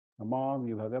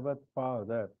Namami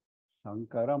Bhagavatpada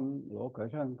Shankaram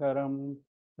Lokashankaram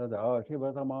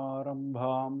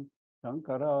Sadashivasamarambham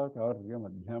Shankaracharya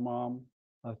Madhyamam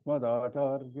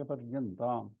Asmadacharya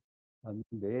Paryantam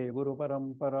Vande Guru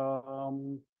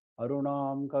Paramparam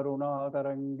Arunam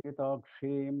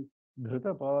Karunatarangitakshim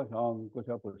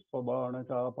Dhrutapashankusha Pushpabana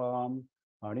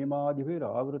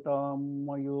Animadhiviravritam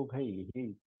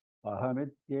Mayughaihi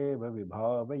Ahamityeva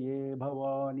Vibhavaye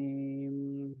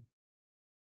Bhavani.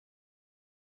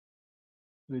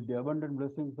 With the abundant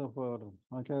blessings of our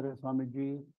Acharya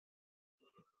Swamiji,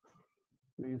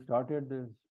 we started this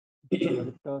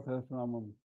Lalitha Saharsanamam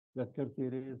lecture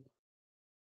series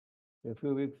a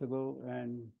few weeks ago,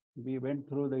 and we went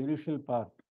through the initial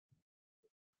part,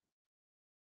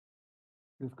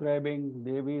 describing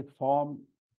Devi's form,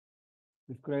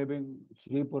 describing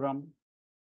Sripuram,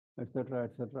 etc.,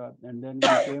 etc. And then we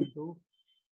came to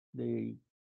the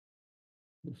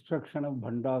destruction of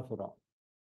Bhandasura,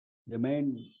 the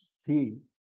main theme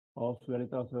of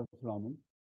Lalitha Saharsanamam,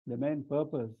 the main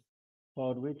purpose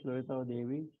for which Lalitha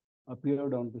Devi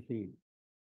appeared on the scene.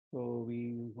 So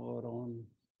we were on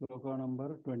sloka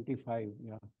number 25.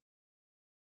 Yeah.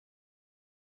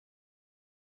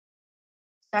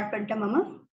 Start panta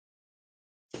mama.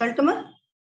 Saltuma.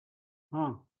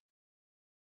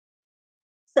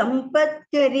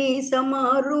 संपत्करी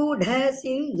समारूढ़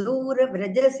सिंधूर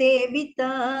व्रज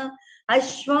सेविता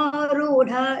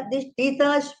अश्वारूढ़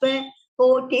दिष्टिताश्व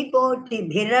कोटि कोटि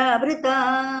भिरावृता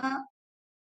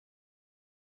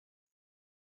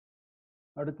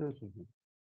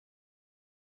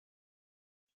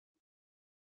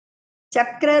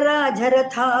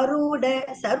चक्रराजरथारूढ़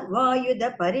सर्वायुध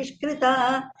परिष्कृता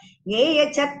येय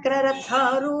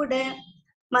चक्ररथारूढ़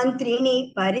मंत्रिणी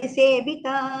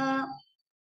परिसेविता.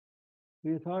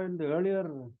 We saw in the earlier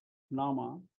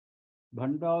Nama,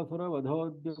 Bhandasura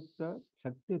Vadhodyukta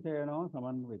Shakti Sena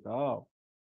Samanvita.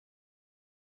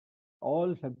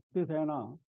 All Shakti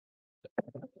Sena,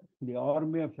 the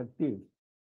army of Shaktis,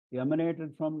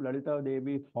 emanated from Lalitha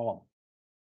Devi's form.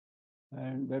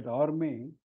 And that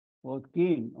army was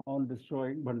keen on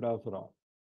destroying Bhandasura.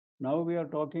 Now we are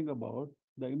talking about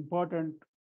the important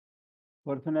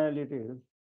personalities,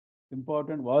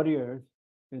 important warriors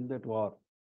in that war.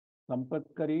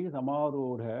 Sampatkari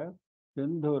Samarudha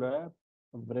Sindhura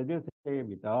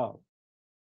Vrajasevita.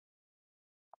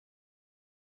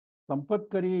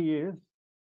 Sampatkari is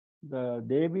the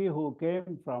Devi who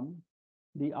came from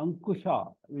the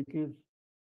Ankusha, which is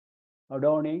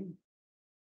adorning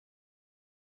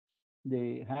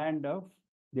the hand of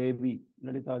Devi,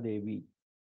 Lalitha Devi.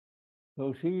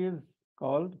 So she is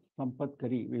called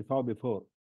Sampatkari, we saw before.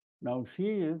 Now she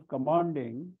is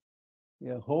commanding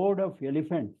a horde of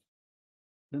elephants.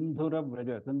 Sindhura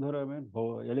Vraja. Sindhura means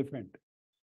elephant.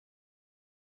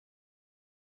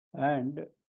 And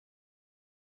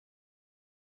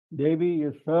Devi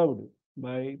is served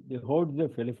by the hordes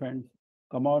of elephants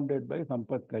commanded by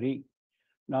Sampatkari.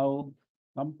 Now,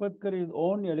 Sampatkari's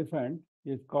own elephant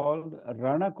is called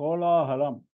Rana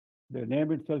Kolahalam. The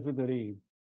name itself is very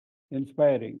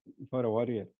inspiring for a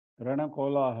warrior. Rana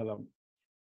Kolahalam.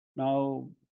 Now,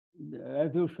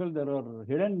 as usual, there are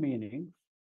hidden meanings.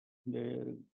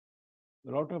 A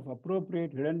lot of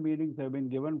appropriate hidden meanings have been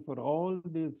given for all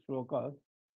these slokas,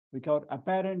 which are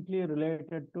apparently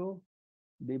related to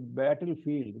the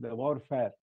battlefield, the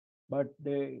warfare, but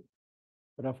they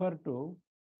refer to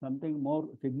something more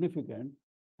significant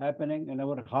happening in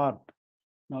our heart.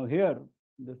 Now here,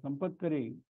 the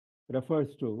Sampatkari refers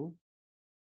to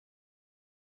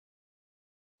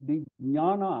the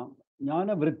jnana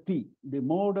vritti, the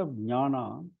mode of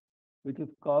jnana, which is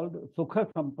called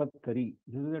Sukha Sampatkari.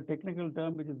 This is a technical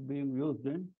term which is being used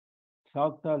in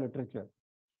Shakta literature.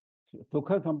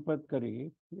 Sukha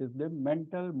Sampatkari is the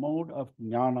mental mode of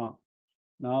jnana.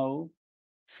 Now,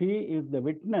 she is the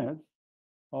witness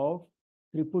of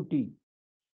Triputi,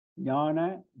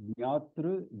 Jnana,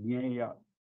 Jnatru, Jneya.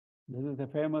 This is a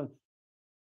famous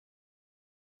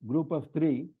group of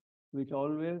three which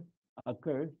always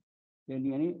occurs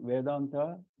in any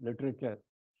Vedanta literature.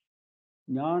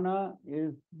 Jnana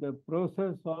is the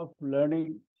process of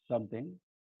learning something.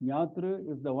 Jnatru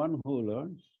is the one who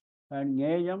learns. And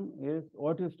Jneyam is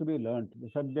what is to be learned, the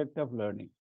subject of learning.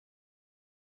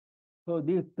 So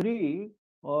these three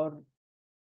are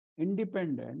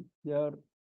independent. They are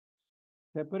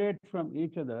separate from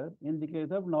each other in the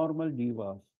case of normal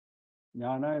jivas.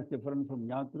 Jnana is different from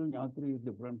Jnatru, Jnatru is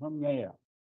different from Jneya.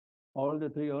 All the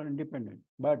three are independent.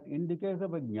 But in the case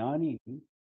of a Jnani,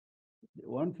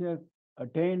 once he has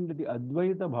attained the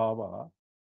Advaita Bhava,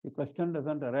 the question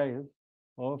doesn't arise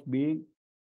of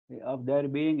there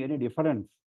being any difference.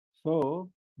 So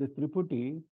this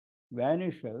Triputi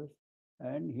vanishes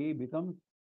and he becomes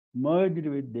merged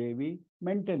with Devi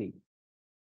mentally.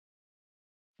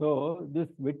 So this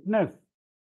witness,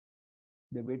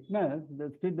 the witness,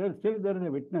 still there is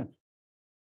a witness.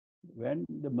 When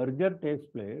the merger takes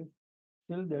place,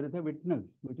 still there is a witness,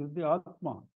 which is the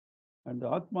Atma. And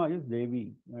the Atma is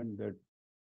Devi. And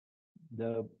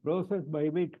the process by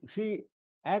which she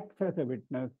acts as a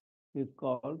witness is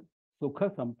called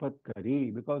Sukha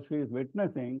Sampatkari, because she is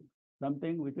witnessing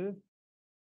something which is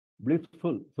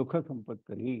blissful, Sukha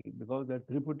Sampatkari, because that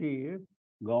Triputi is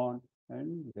gone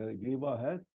and the Jiva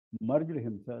has merged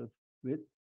himself with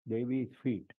Devi's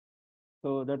feet.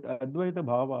 So that Advaita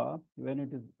Bhava, when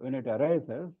it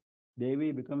arises,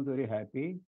 Devi becomes very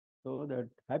happy. So that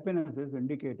happiness is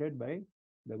indicated by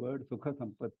the word Sukha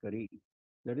Sampatkari.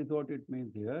 That is what it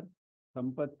means here.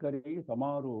 Sampatkari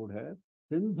Samarudha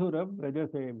Sindhura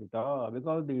Vrajasevita.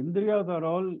 Because the Indriyas are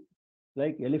all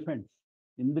like elephants.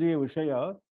 Indriya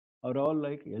Vishaya are all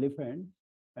like elephants,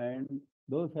 and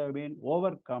those have been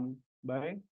overcome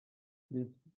by this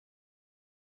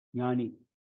Jnani.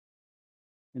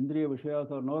 Indriya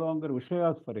Vishayas are no longer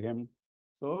Vishayas for him.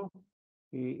 So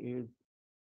he is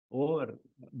over,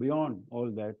 beyond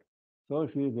all that. So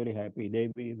she is very happy.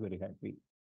 Devi is very happy.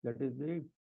 That is the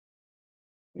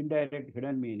indirect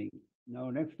hidden meaning. Now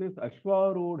next is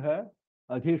Ashwarudha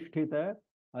Adhishthita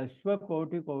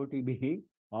Ashwakoti Koti Bihi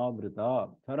Avrita.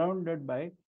 Surrounded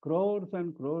by crores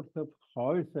and crores of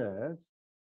horses,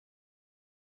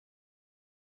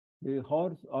 the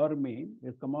horse army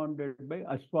is commanded by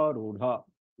Ashwarudha.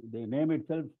 The name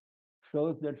itself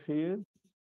shows that she is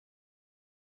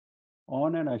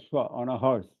on an Ashwa, on a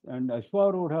horse. And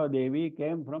Ashwarudha Devi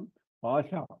came from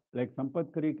Pasha, like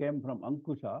Sampatkari came from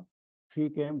Ankusha, she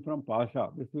came from Pasha.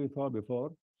 This we saw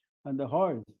before. And the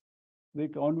horse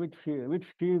which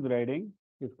she is riding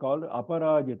is called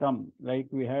Aparajitam. Like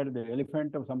we had the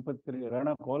elephant of Sampatkari,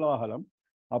 Rana Kolahalam,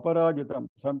 Aparajitam,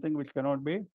 something which cannot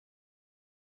be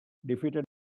defeated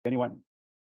by anyone.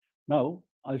 Now,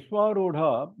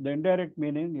 Ashwarudha, the indirect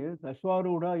meaning is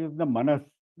Ashwarudha is the manas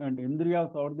and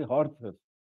Indriyas are the horses.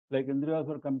 Like Indriyas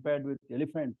were compared with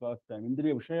elephants last time.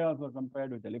 Indriya Vishayas were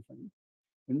compared with elephants.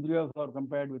 Indriyas are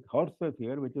compared with horses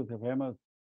here, which is a famous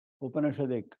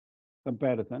Upanishadic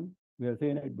comparison. We have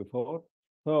seen it before.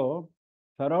 So,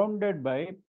 surrounded by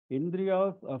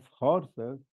Indriyas of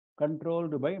horses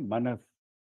controlled by manas.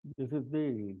 This is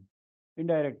the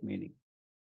indirect meaning.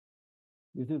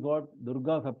 This is what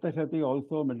Durga Saptashati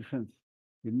also mentions.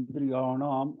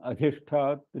 Indriyanam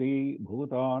adhishthatri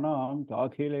bhutanam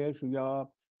chakhileshu ya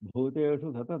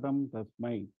bhuteshu satatam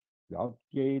tasmai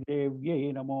vyakyai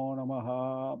devyai namo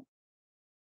namaha.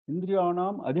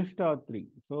 Indriyanam adhishthatri.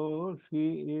 So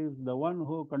she is the one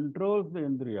who controls the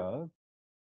Indriyas,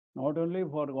 not only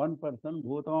for one person,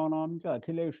 bhutanam cha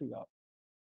akhileshu ya.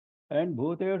 And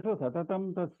bhuteshu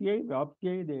satatam tasyai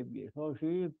vyaptyai devyai. So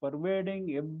she is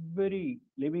pervading every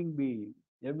living being,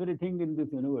 everything in this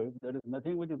universe. There is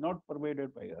nothing which is not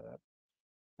pervaded by her.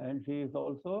 And she is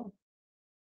also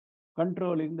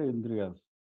controlling the Indriyas.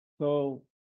 So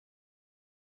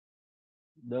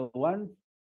the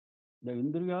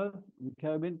Indriyas which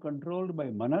have been controlled by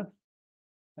Manas,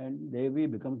 and Devi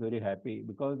becomes very happy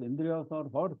because Indriyas are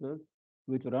horses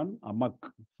which run amok.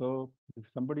 So if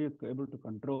somebody is able to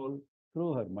control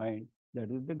through her mind,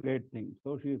 that is the great thing.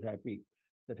 So she is happy.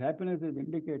 That happiness is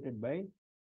indicated by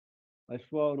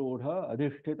Ashwarudha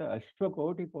Adhisthita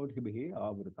Ashwakoti Kotibhi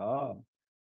Avrita.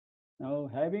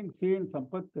 Now, having seen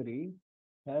Sampatkari,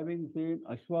 having seen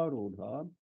Ashwarudha,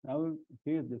 now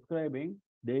he is describing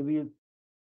Devi's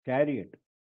chariot,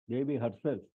 Devi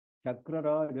herself.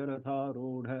 Chakrarajaratha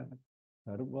Rodha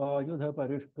Sarvayudha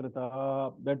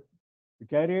Parishkrita. That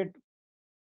chariot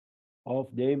of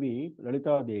Devi,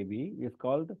 Lalita Devi, is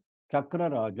called Chakra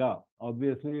Raja.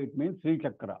 Obviously, it means Sri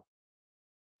Chakra.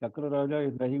 Chakra Raja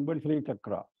is nothing but Sri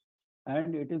Chakra.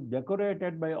 And it is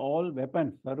decorated by all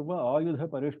weapons. Sarva Ayudha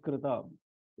Parishkrita.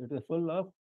 It is full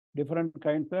of different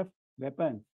kinds of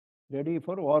weapons ready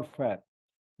for warfare.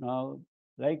 Now,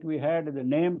 like we had the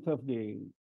names of the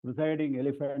presiding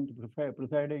elephant,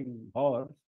 presiding horse,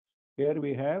 here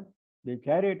we have the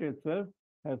chariot itself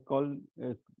has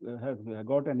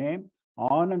got a name,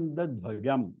 Ananda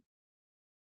Dhvajam.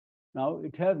 Now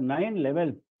it has 9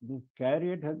 levels. This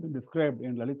chariot has been described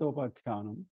in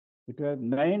Lalitopakhanam. It has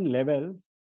 9 levels,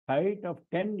 height of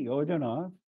 10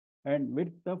 yojanas and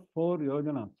width of 4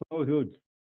 yojanas. So huge.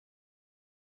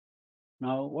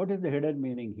 Now, what is the hidden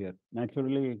meaning here?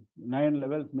 Naturally, 9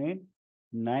 levels mean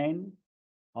 9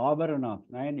 Avaranas,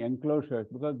 9 enclosures,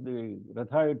 because the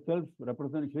Ratha itself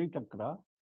represents Sri Chakra.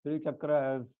 Sri Chakra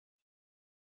has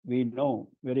we know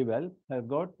very well, has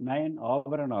got 9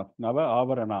 avaranas, Nava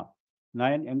avarana,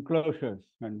 9 enclosures.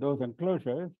 And those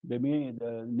enclosures, the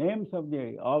names of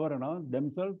the avaranas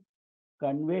themselves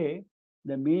convey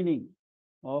the meaning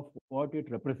of what it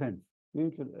represents.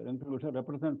 Each enclosure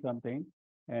represents something,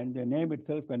 and the name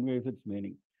itself conveys its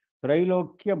meaning.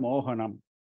 Trailokya Mohanam,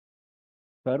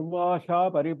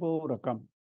 Sarvasha Paripurakam,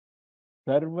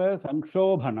 Sarva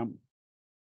Sanshobhanam,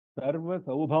 Sarva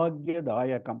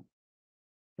Saubhagyadayakam,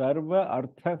 Sarva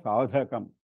Artha Sadhakam,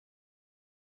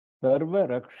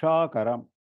 Sarva Rakshakaram,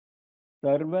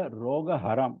 Sarva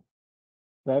Rogaharam,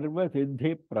 Sarva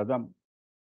Siddhi Pradam,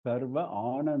 Sarva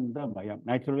Anandamayam.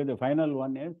 Naturally, the final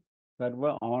one is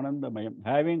Sarva Anandamayam.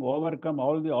 Having overcome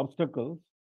all the obstacles,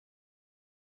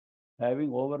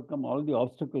 including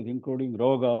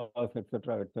rogas,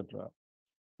 etc., etc.,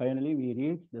 finally we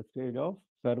reach the stage of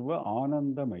Sarva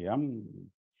Anandamayam.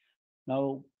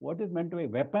 Now, what is meant to be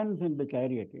weapons in the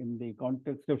chariot in the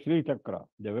context of Sri Chakra?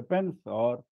 The weapons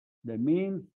are the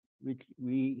means which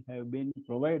we have been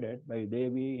provided by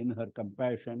Devi in her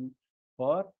compassion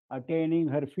for attaining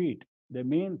her feet. The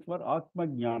means for Atma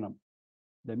Jnanam.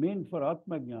 The means for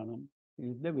Atma Jnanam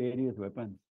is the various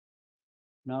weapons.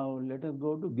 Now let us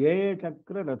go to Geya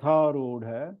Chakra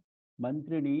Ratharudha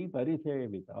Mantrini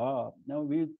Parisevita. Now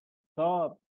we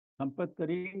saw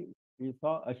Sampatkari, we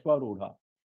saw Ashwarudha.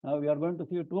 Now we are going to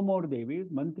see two more Devis,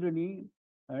 Mantrini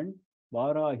and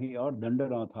Varahi or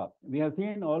Dandaratha. We have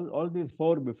seen all these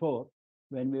four before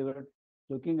when we were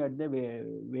looking at the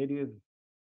various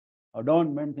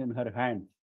adornments in her hands.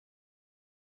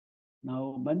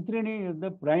 Now Mantrini is the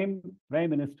Prime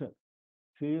Minister.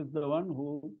 She is the one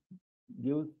who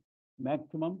gives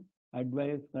maximum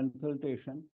advice,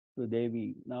 consultation to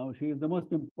Devi. Now she is the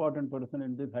most important person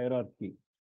in this hierarchy.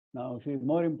 Now she is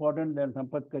more important than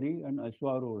Sampatkari and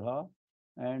Ashwarudha,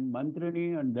 and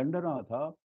Mantrini and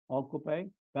Dandaratha occupy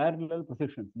parallel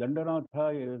positions.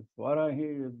 Dandaratha is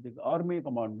Varahi is the army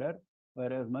commander,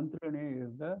 whereas Mantrini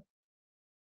is the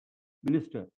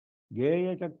minister.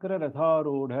 Geya Chakra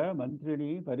Ratharudha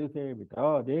Mantrini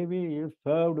Parisevita. Devi is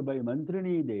served by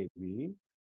Mantrini Devi,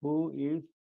 who is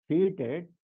seated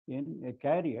in a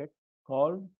chariot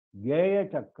called Geya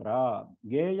Chakra.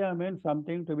 Geya means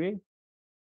something to be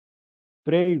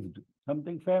praised,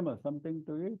 something famous, something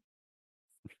to be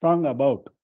strong about.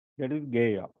 That is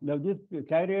Geya. Now this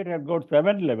chariot has got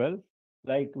 7 levels,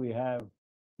 like we have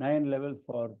 9 levels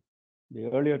for the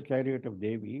earlier chariot of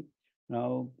Devi.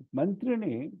 Now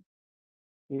Mantrini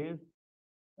is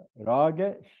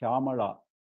Raja Shamala.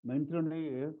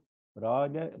 Mantrini is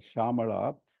Raja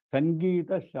Shamala,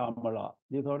 Sangeeta Shamala.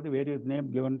 These are the various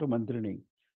names given to Mantrini.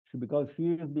 Because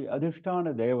she is the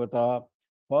Adhisthana Devata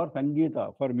for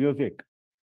Sangeeta, for music.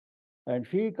 And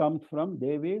she comes from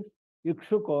Devi's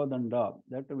Ikshukodanda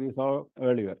that we saw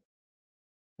earlier.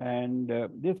 And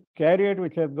this chariot,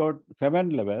 which has got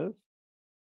 7 levels,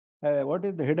 what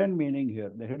is the hidden meaning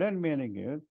here? The hidden meaning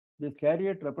is this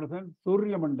chariot represents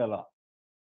Surya Mandala.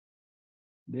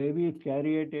 Devi's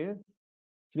chariot is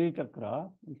Sri Chakra,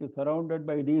 which is surrounded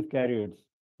by these chariots.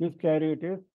 This chariot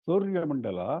is Surya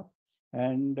Mandala,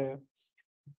 and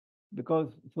because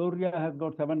Surya has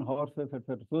got 7 horses,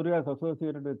 etc. Surya is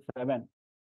associated with 7.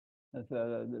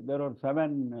 There are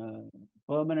 7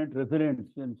 permanent residents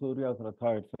in Surya's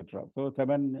Ratha, etc. So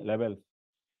 7 levels.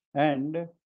 And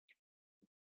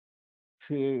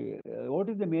what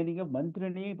is the meaning of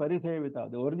Mantrini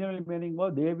Parisevita? The original meaning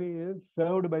was Devi is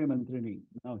served by Mantrini.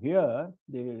 Now here,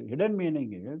 the hidden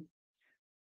meaning is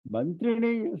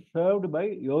Mantrini is served by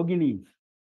yoginis.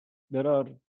 There are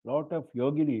lot of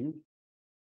yoginis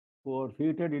who are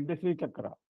seated in the Sri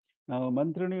Chakra. Now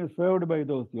Mantrini is served by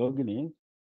those yoginis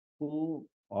who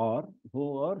are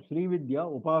Sri Vidya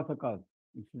Upasakas.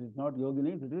 It is not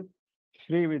yoginis, it is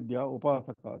Sri Vidya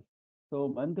Upasakas. So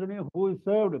Mantrini, who is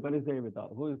served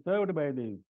Parisevita, who is served by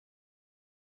the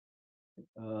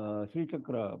Sri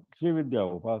Chakra, Sri Vidya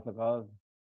Upasakas,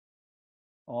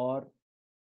 or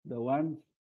the ones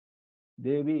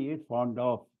Devi is fond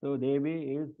of. So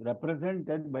Devi is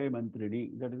represented by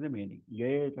Mantrini. That is the meaning.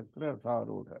 Geya Chakra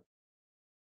Sarudha.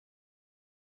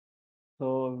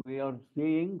 So we are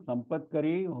seeing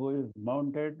Sampatkari, who is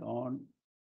mounted on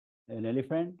an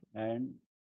elephant and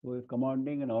who is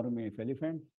commanding an army of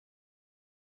elephants.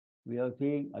 We are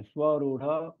seeing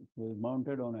Ashwarudha, who is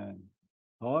mounted on a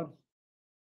horse,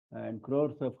 and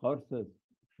crores of horses.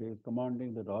 She is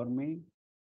commanding that army.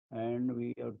 And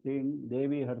we are seeing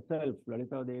Devi herself,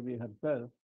 Lalitha Devi herself,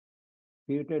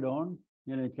 seated on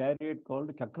in a chariot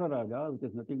called Chakra Raja, which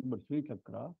is nothing but Sri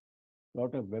Chakra.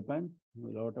 Lot of weapons,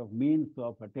 a lot of means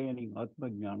of attaining Atma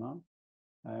Jnana,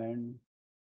 and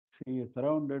she is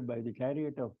surrounded by the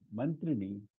chariot of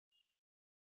Mantrini,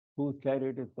 whose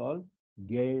chariot is called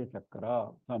Gaya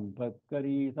Chakra,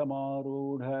 Sampatkari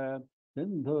Samarudha,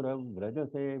 Sindhura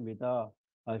Vrajase Vita,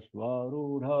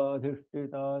 Ashvarudha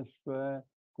Dhishtitashva,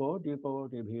 Koti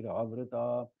Koti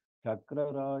Bhiravrita, Chakra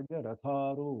Raja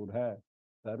Ratharudha,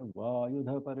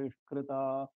 Sarvayudha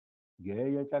Parishkrita,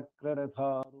 Gaya Chakra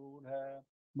Ratharudha,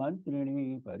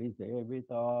 Mantrini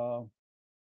Parisevita.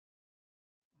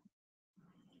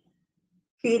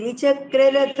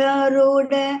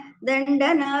 गिरिचक्ररथारूढ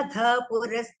दण्डनाथा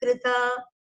पुरस्कृता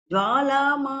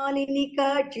ज्वालामालिनिका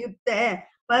क्षिप्त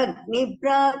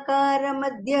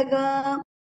पग्निप्राकारमध्यगा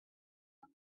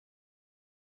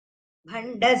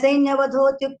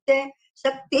भण्डसैन्यवधोत्युक्त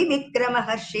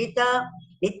शक्तिविक्रमहर्षिता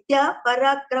नित्या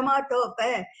पराक्रमाटोप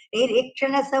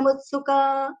निरीक्षणसमुत्सुका.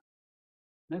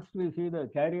 Next, we see the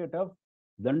chariot of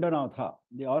Dandanatha,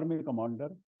 the army commander,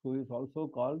 who is also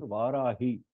called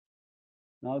Varahi.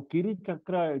 Now, Kiri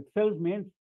Chakra itself means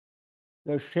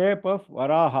the shape of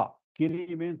Varaha.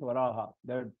 Kiri means Varaha.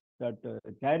 That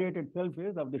chariot itself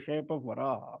is of the shape of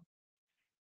Varaha.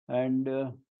 And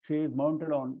she is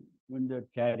mounted on in the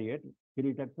chariot.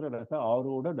 Kiri Chakra Rasa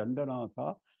Aruda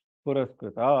Dandanatha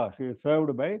Puraskrita. She is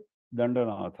served by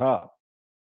Dandanatha.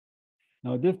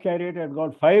 Now, this chariot has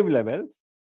got 5 levels.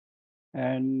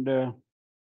 And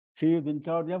she is in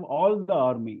charge of all the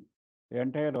army, the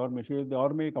entire army. She is the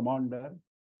army commander,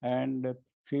 and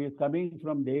she is coming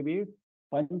from Devi's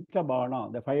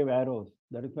Panchabana, the 5 arrows.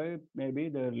 That is why maybe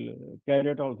the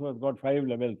chariot also has got 5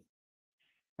 levels.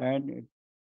 And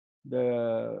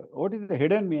what is the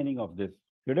hidden meaning of this?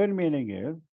 Hidden meaning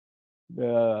is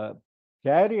the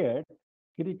chariot,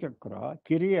 Kiri Chakra.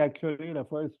 Kiri actually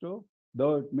refers to,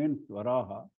 though it means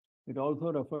Varaha, it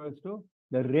also refers to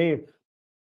the rays,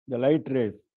 the light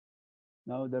rays.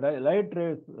 Now, the light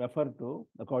rays refer to,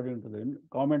 according to the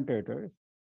commentators,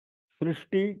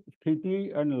 Srishti,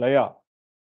 Sthiti, and Laya.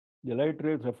 The light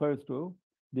rays refers to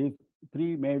these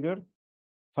 3 major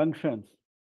functions.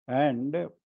 And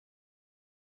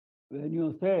when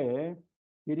you say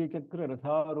Kiri Chakra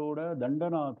Ratharuda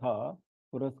Dandanatha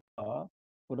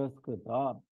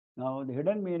Puraskrita, now the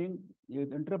hidden meaning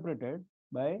is interpreted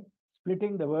by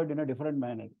splitting the word in a different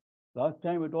manner. Last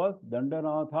time it was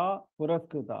Dandanatha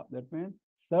Puraskrita. That means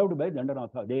served by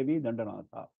Dandanatha, Devi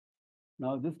Dandanatha.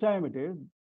 Now this time it is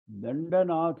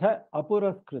Dandanatha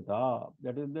Apuraskrita.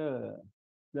 That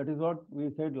is what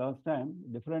we said last time.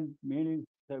 Different meanings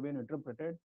have been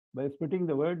interpreted by splitting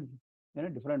the words in a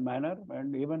different manner,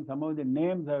 and even some of the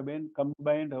names have been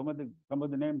combined. Some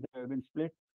of the names have been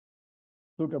split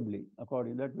suitably.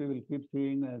 According that, we will keep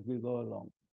seeing as we go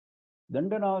along.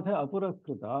 Dandanatha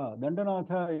Apuraskrita.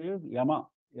 Dandanatha is Yama.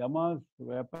 Yama's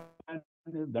weapon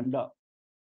is Danda.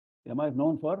 Yama is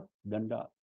known for Danda.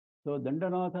 So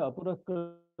Dandanatha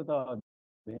Apuraskrita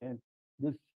means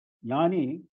this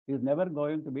Jnani is never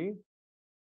going to be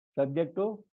subject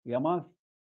to Yama's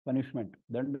punishment.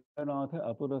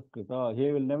 Dandanatha Apuraskrita.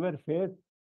 He will never face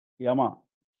Yama.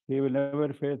 He will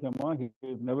never face Yama. He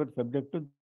is never subject to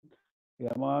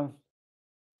Yama's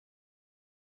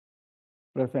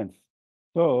presence.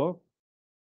 So,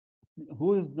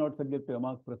 who is not subject to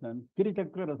Yama's presence? Kiri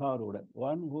Chakra Ratharuda,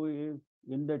 one who is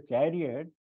in the chariot,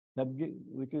 subject,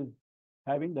 which is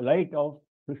having the light of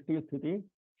Srishti Sthiti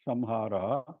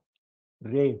Samhara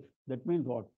rays. That means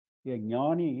what? A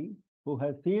Jnani who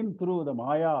has seen through the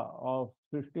Maya of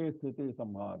Srishti Sthiti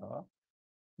Samhara.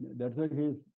 That's why he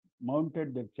is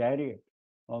mounted the chariot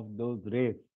of those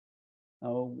rays.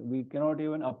 Now, we cannot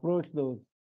even approach those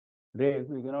rays,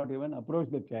 we cannot even approach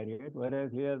the chariot,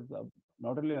 whereas he has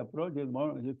not only approached, he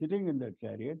is sitting in that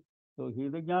chariot. So he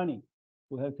is a Jnani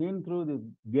who has seen through this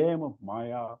game of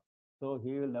Maya. So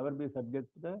he will never be subject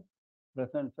to the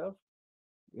presence of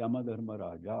Yamadharma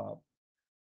Raja.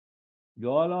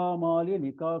 Jwalamali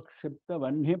Nikakshipta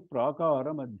Vanhi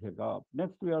Prakara Madhyaka.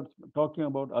 Next, we are talking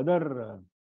about other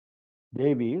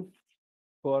Devis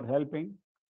who are helping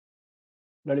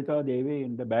Lalitha Devi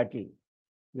in the battle.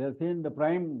 We have seen the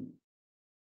prime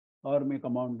army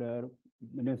commander,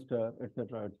 minister,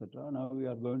 etc., etc. Now we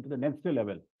are going to the next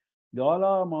level.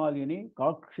 Jwala Malini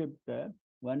Kakshipta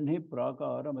Vanhi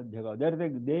Prakara Madhyaka. There is a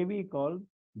Devi called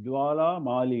Jwala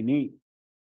Malini.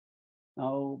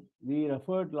 Now we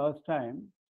referred last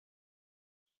time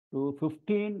to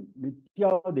 15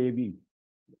 Nitya Devi,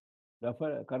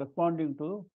 corresponding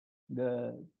to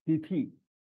the Tithi,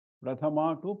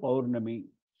 Prathama to Paurnami.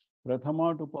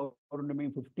 Prathama to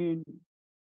Paurnami, 15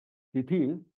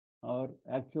 Tithis are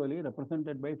actually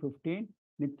represented by 15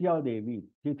 Nitya Devi,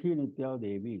 Tithi Nitya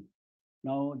Devi.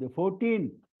 Now, the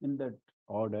 14th in that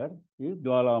order is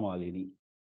Jwala Malini.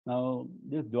 Now,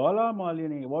 this Jwala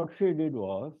Malini, what she did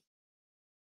was,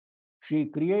 she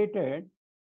created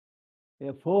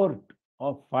a fort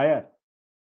of fire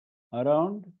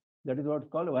around, that is what's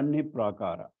called Vanni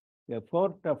Prakara, a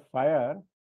fort of fire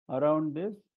around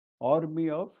this army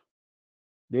of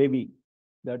Devi.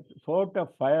 That fort of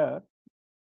fire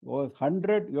was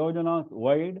 100 yojanas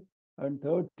wide and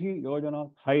 30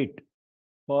 yojanas height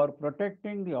for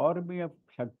protecting the army of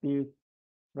Shaktis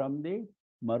from the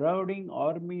marauding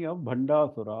army of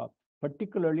Bhandasura,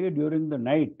 particularly during the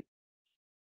night.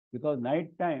 Because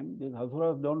night time, these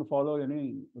Asuras don't follow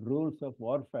any rules of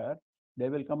warfare, they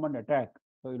will come and attack.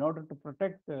 So in order to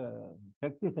protect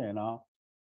Shakti Sena,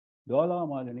 Jwala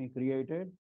Malini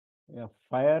created a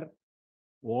fire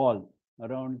wall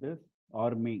around this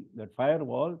army. That fire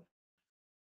wall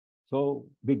so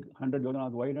big, 100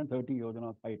 yojanas wide and 30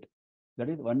 yojanas height. That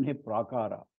is Vanni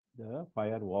Prakara, the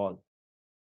fire wall.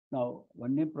 Now,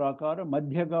 Vanni Prakara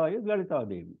Madhyaga is Lalita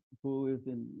Devi, who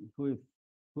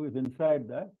is inside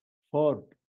the fort.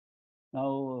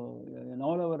 Now, in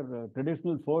all our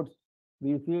traditional forts,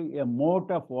 we see a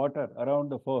moat of water around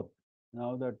the fort.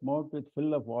 Now, that moat is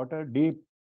full of water, deep.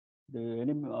 The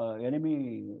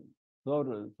enemy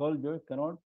soldiers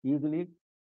cannot easily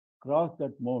cross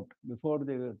that moat. Before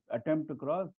they attempt to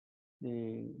cross,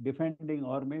 the defending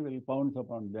army will pounce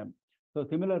upon them. So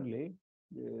similarly,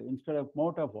 instead of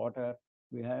moat of water,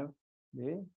 we have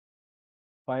the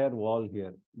fire wall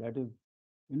here. That is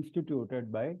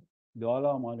instituted by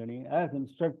Jwala Malini as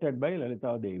instructed by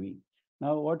Lalita Devi.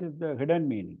 Now, what is the hidden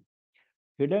meaning?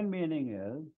 Hidden meaning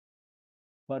is,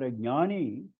 for a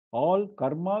jnani, all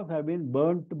karmas have been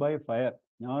burnt by fire.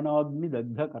 Jnanagni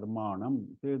dagdha karmanam,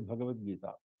 says Bhagavad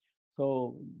Gita.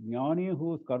 So, jnani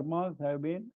whose karmas have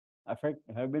been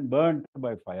burnt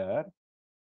by fire,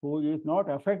 who is not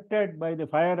affected by the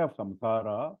fire of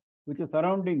samsara, which is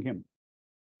surrounding him,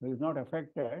 who is not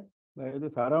affected by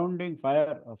the surrounding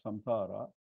fire of samsara,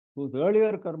 whose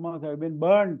earlier karmas have been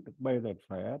burnt by that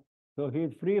fire. So he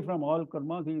is free from all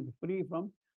karmas, he is free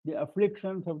from the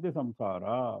afflictions of the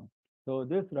samsara. So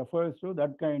this refers to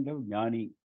that kind of jnani.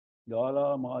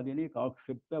 Jwala Madini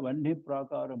Kakshipta Vanni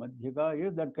Prakara Madhyaka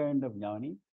is that kind of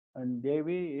jnani, and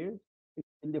Devi is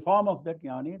in the form of that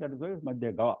jnani, that is why it's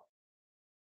Madhyaka.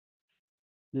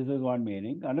 This is one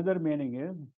meaning. Another meaning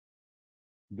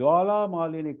is Jwala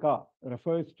Malinika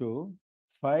refers to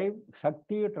 5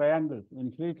 Shakti triangles.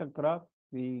 In Sri Chakra,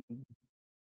 in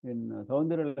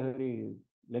Saundarya Lahari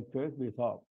lectures, we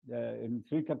saw in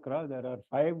Sri Chakra there are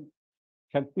 5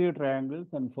 Shakti triangles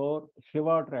and 4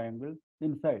 Shiva triangles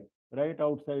inside, right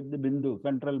outside the Bindu,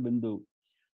 central Bindu.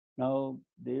 Now,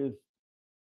 these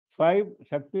 5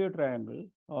 Shakti triangles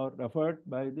are referred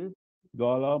by this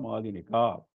Jwala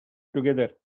Malinika together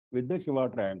with the Shiva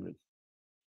triangles.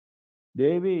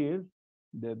 Devi is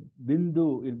the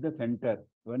Bindu, is the center.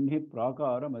 Vanhi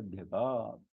Prakara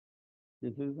Madhyaka.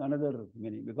 This is another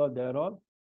meaning because they are all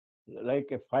like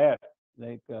a fire,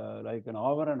 like an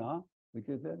avarana, which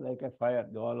is like a fire.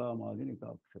 Jwala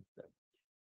Malinika Akshapta.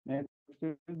 Next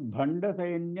is Bhanda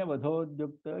Sainya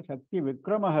Vadhodyukta Shakti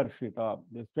Vikramaharshita.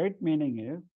 The straight meaning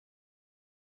is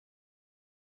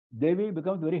Devi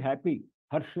becomes very happy,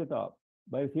 Harshita,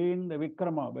 by seeing the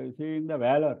Vikrama, by seeing the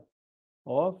valor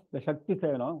of the Shakti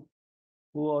Sena,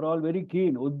 who are all very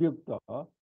keen, Udyukta,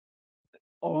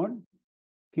 on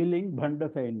killing Bhanda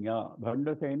Sainya.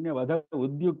 Bhanda Sainya Vadha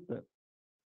Udyukta.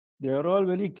 They are all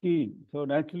very keen. So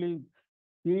naturally,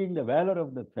 seeing the valor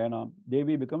of the Sena,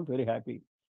 Devi becomes very happy.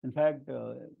 In fact,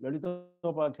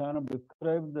 Lalitopakhanam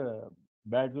describes the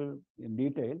battle in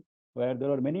detail, where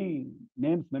there are many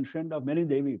names mentioned of many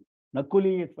Devis.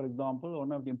 Nakuli is, for example,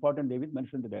 one of the important Devis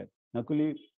mentioned there.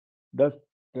 Nakuli does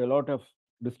a lot of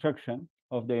destruction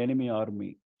of the enemy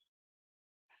army.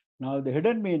 Now, the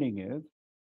hidden meaning is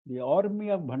the army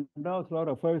of Bhandasura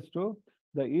refers to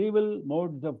the evil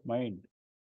modes of mind,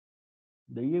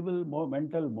 the evil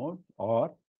mental modes,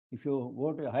 or if you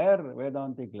go to a higher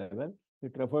Vedantic level,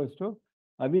 it refers to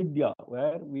avidya,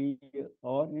 where we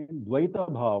are in Dvaita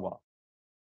Bhava,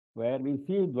 where we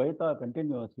see Dvaita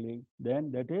continuously,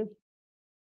 then that is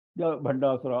the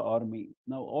Bhandasura army.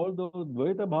 Now, all those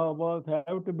Dvaita Bhavas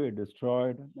have to be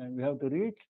destroyed, and we have to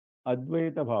reach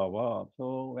Advaita Bhava.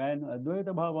 So, when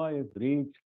Advaita Bhava is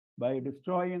reached, by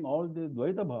destroying all these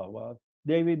Dvaita Bhavas,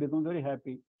 Devi becomes very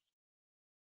happy.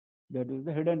 That is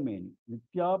the hidden meaning.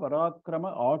 Nitya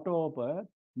Parakrama Autopa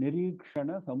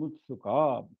Nirikshana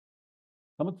Samutsuka.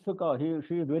 Samutsuka,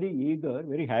 she is very eager,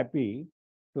 very happy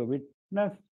to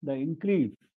witness the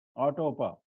increase,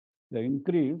 Autopa, the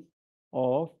increase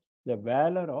of the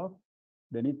valor of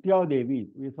the Nitya Devis.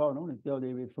 We saw, no, Nitya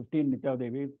Devis, 15 Nitya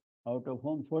Devis out of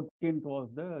whom 14th was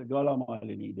the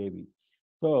Jwalamalini Devi.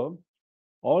 So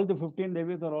all the 15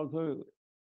 Devis are also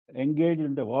engaged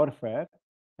in the warfare.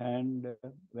 And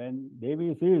when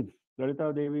Devi sees,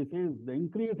 Lalita Devi sees the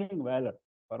increasing valor,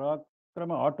 Parakrama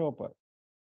Autopa.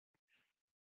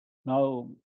 Now,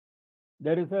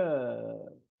 there is an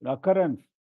occurrence,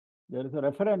 there is a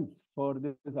reference for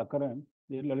this occurrence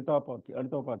in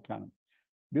Lalitopakhyanam.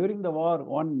 During the war,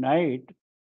 one night,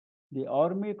 the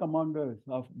army commanders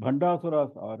of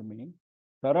Bhandasura's army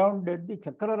surrounded the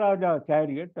Chakraraja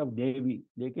chariot of Devi.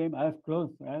 They came as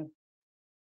close as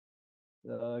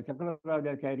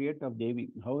Chakraraja chariot of Devi.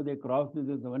 How they crossed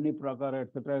this Vanni Prakara,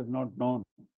 etc. is not known.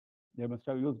 They must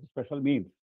have used special means.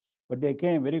 But they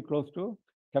came very close to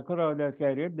Chakraraja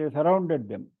chariot. They surrounded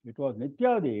them. It was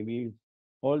Nitya Devi,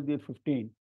 all these 15,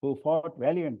 who fought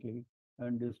valiantly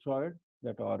and destroyed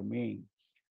that army.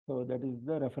 So that is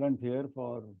the reference here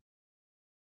for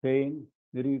saying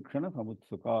Nirikshana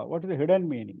Samutsuka. What is the hidden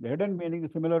meaning? The hidden meaning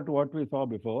is similar to what we saw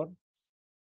before.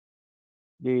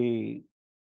 The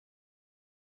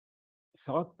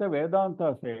Shakta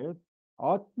Vedanta says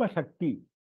Atma Shakti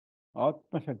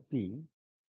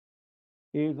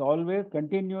is always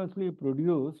continuously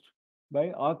produced by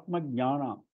Atma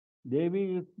Jnana.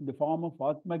 Devi is the form of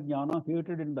Atma Jnana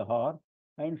seated in the heart,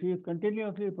 and she is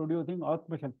continuously producing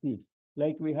Atma Shakti,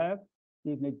 like we have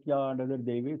these Nitya and other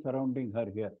Devis surrounding her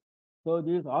here. So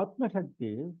these Atma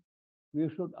Shaktis, we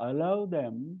should allow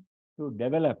them to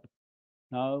develop.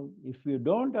 Now, if we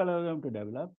don't allow them to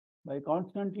develop, by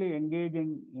constantly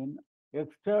engaging in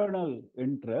external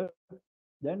interest,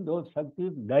 then those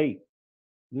Shaktis die.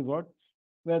 This is what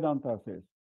Vedanta says.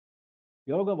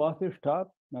 Yoga Vasishtha,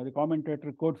 now the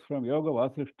commentator quotes from Yoga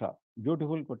Vasishtha,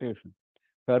 beautiful quotation.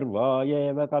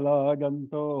 Sarvayeva kala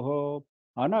jantoho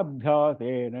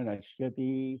anabhyasena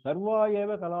nashyati.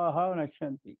 Sarvayeva kalaha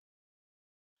nashyanti.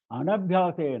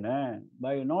 Anabhyasena,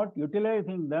 by not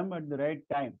utilizing them at the right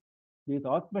time. These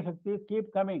Atma Shaktis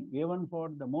keep coming, even for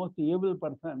the most evil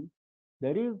person.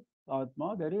 There is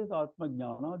Atma, there is Atma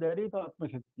Jnana, there is Atma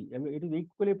Shakti. It is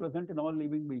equally present in all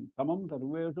living beings. Samam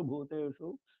sarveshu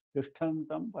bhuteshu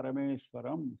tishtantam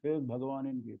parameshwaram, says Bhagavan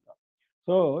in Gita.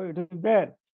 So it is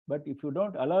there. But if you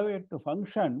don't allow it to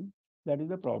function, that is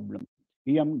the problem.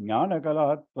 Iyam jnana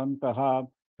tvantaha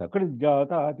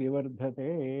sakrijjata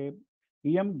pivardhate.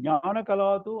 Iyam jnana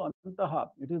kalatu antaha.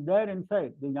 It is there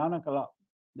inside, the jnana kala,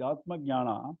 the Atma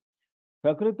Jnana.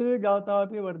 Prakriti jata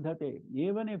api vardhate.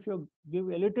 Even if you give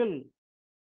a little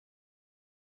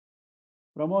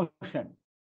promotion,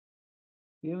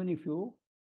 even if you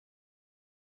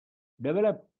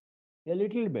develop a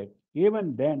little bit,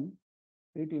 even then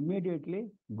it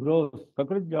immediately grows.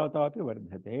 Prakrit jata api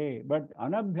vardhate. But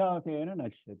anabhyasena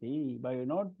nashyati. By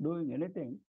not doing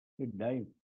anything, it dies.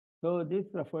 So this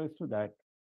refers to that.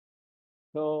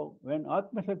 So when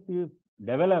Atma Shakti is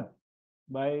developed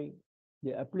by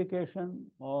the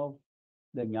application of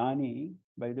the jnani,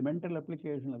 by the mental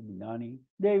application of the jnani,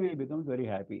 Devi becomes very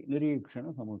happy.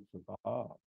 Nirikshana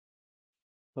Samutsuka.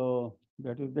 So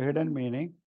that is the hidden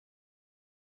meaning.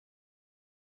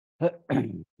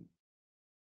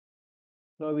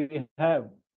 So we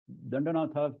have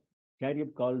Dandanatha's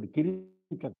chariot called Kiri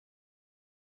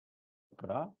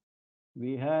Chakra.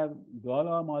 We have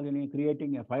Jwala Malini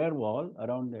creating a firewall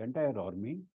around the entire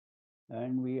army.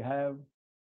 And we have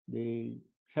the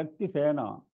Shakti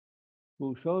Sena,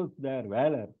 who shows their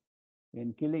valor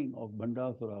in killing of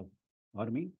Bhandasura's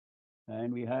army.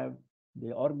 And we have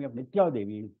the army of Nitya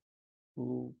Devis,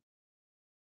 who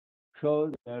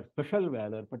shows their special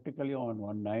valor, particularly on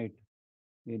one night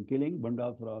in killing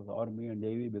Bhandasura's army, and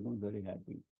Devi becomes very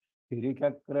happy.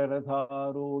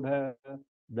 Sirichakraratharudha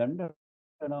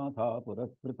Dandanatha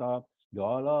Puraskrita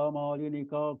Jwalamalini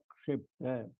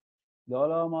Kakshipta.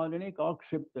 Jwalamalini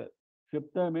Kakshipta.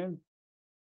 Shipta means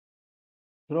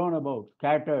thrown about,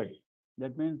 scattered.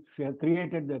 That means she has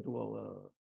created that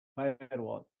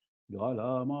firewall.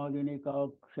 Jwalamalini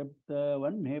Kakshipta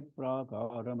Vanhe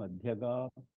Prakara Madhyaga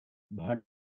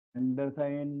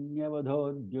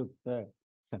Bhandasainyavadhodyukta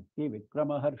Shakti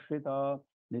Vikramaharshita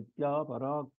Nitya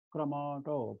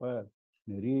Parakramaatopa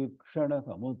Nirikshana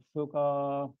Samutsuka.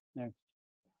 Next.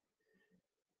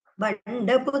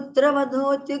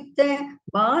 बण्डपुत्रवधोत्युक्ते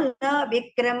बाला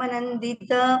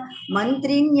विक्रमनन्दित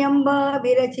मन्त्रिण्यम्बा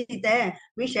विरचित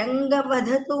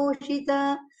विशङ्गवधतोषित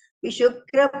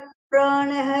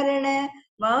विशुक्रप्राणहरण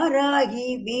वाराही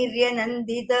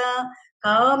वीर्यनन्दित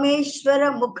कामेश्वर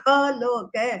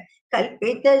मुखालोक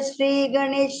कल्पित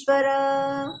श्रीगणेश्वर.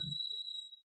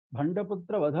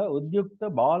 Bhandaputra Vadha Udyukta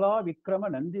Bala Vikrama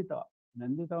Nandita.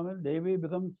 Nandita means Devi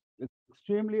becomes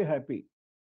extremely happy.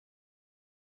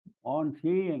 on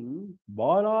seeing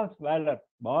Bala's valor.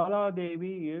 Bala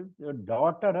Devi is the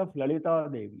daughter of Lalita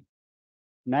Devi,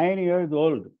 9 years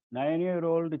old,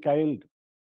 9-year-old child.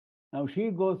 Now she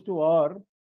goes to war,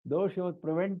 though she was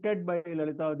prevented by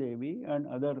Lalita Devi and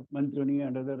other Mantrini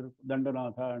and other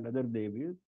Dandanatha and other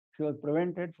Devis. She was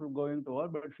prevented from going to war,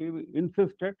 but she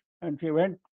insisted and she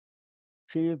went.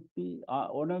 She is the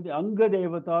one of the Anga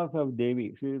Devatas of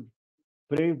Devi. She is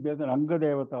praised as an Anga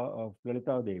Devata of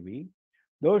Lalita Devi.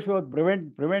 Though she was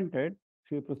prevented,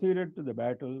 she proceeded to the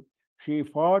battle. She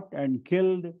fought and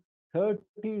killed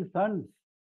 30 sons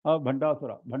of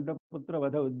Bhandasura, Bhandaputra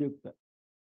Vadha Udyukta.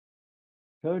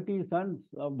 30 sons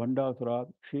of Bhandasura,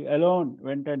 she alone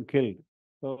went and killed.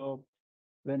 So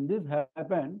when this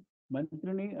happened,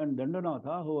 Mantrini and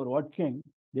Dandanatha, who were watching,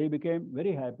 they became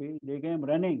very happy. They came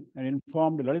running and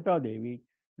informed Lalita Devi,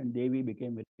 and Devi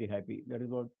became very happy. That is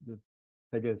what this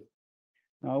suggests.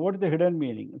 Now, what is the hidden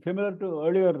meaning? Similar to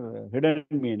earlier hidden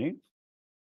meanings,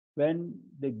 when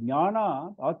the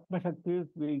jnana, Atma Shaktis,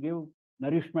 will give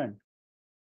nourishment.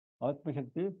 Atma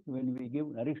Shaktis, when we give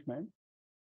nourishment,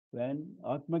 when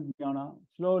Atma Jnana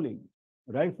slowly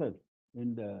rises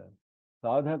in the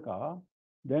sadhaka,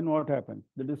 then what happens?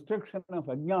 The destruction of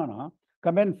ajnana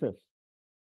commences.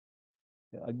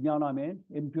 Ajnana means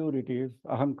impurities,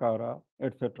 ahankara,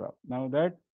 etc. Now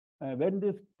that when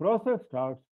this process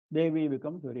starts, Devi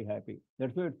becomes very happy.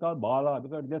 That's why it's called Bala,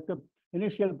 because that's the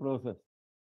initial process.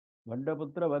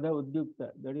 Vandaputra Vada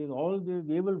Udyukta, that is, all these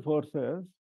evil forces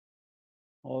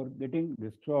are getting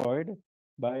destroyed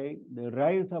by the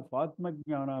rise of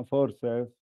Atmajnana forces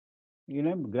in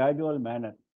a gradual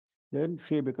manner. Then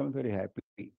she becomes very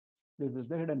happy. This is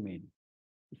the hidden meaning,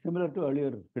 similar to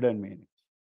earlier hidden meanings.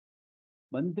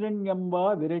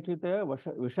 Mantrinyamba Virachita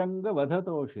Vishanga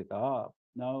Vadhatoshita.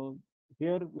 Now,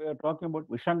 here we are talking about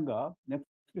Vishanga. Next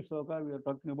sloka, we are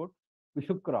talking about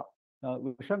Vishukra. Now,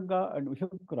 Vishanga and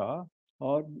Vishukra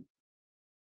are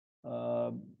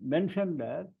mentioned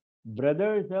as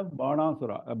brothers of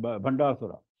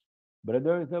Bhandasura.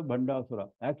 Brothers of Bhandasura.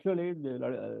 Actually, the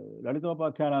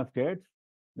Lalitopakhyaana states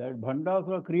that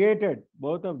Bhandasura created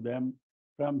both of them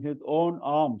from his own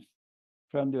arms.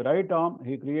 From the right arm,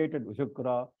 he created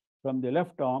Vishukra. From the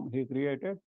left arm, he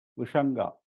created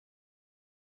Vishanga.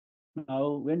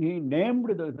 Now, when he named,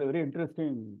 there's a very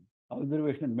interesting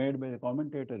observation made by the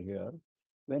commentator here.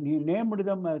 When he named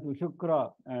them as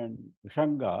Vishukra and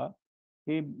Vishanga,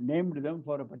 he named them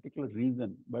for a particular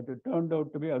reason, but it turned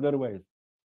out to be otherwise.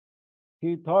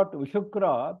 He thought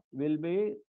Vishukra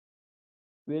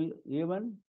will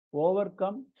even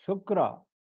overcome Shukra,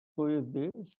 who is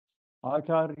the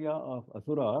Acharya of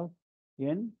Asura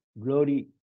in glory.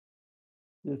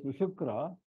 This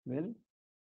Vishukra will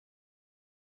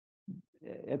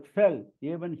excel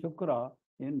even Shukra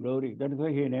in glory. That is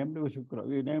why he named Vishukra.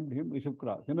 We named him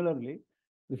Vishukra. Similarly,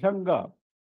 Vishanga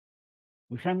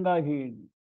he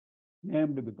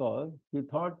named because he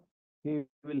thought he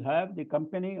will have the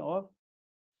company of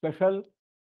special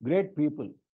great people,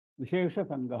 Vishesha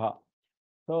Sangaha.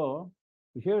 So,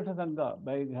 Vishesha Sangha,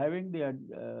 by having the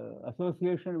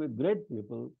association with great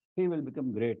people, he will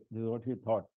become great. This is what he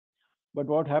thought. But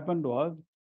what happened was,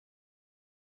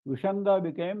 Vishanga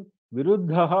became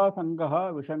Viruddhaha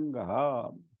Sangaha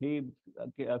Vishangaha. He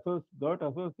got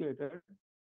associated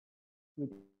with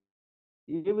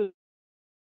evil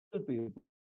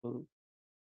people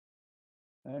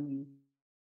and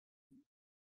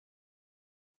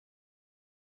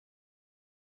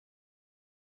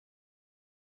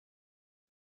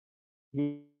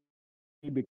he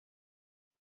became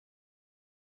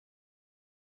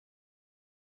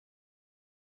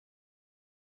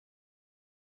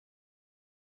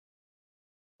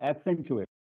accentuated.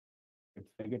 It's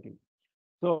negative.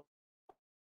 So,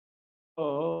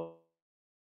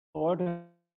 what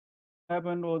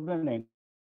happened was the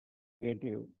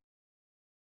negative.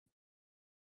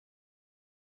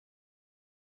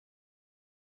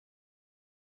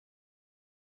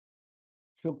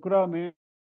 Shukra means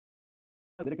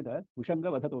Vishanga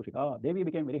Vadhatoshika. Devi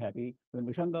became very happy when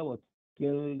Vishanga was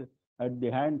killed at the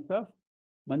hands of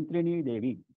Mantrini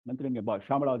Devi, Mantrini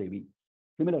Shamala Devi.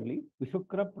 Similarly,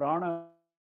 Vishukra Prana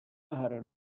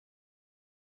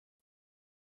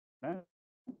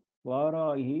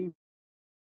Varahi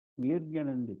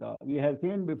Viryanandita. We have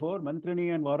seen before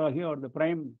Mantrini and Varahi are the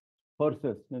prime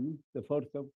forces in the force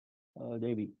of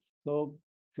Devi. So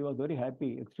she was very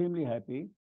happy, extremely happy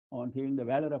on seeing the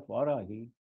valor of Varahi,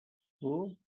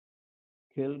 who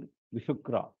killed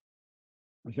Vishukra.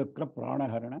 Vishukra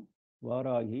Pranaharana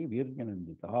Varahi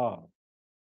Viryanandita.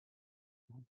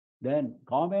 Then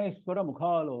Kameshwara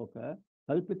Mukhaloka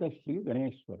Kalpita Shri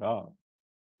Ganeshwara.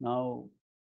 Now,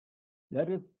 There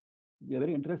is a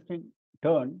very interesting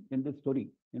turn in this story,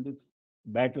 in this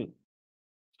battle,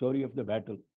 story of the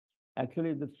battle.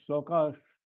 Actually, this sloka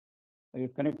is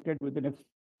connected with the next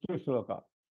shloka.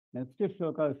 Next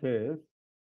shloka says,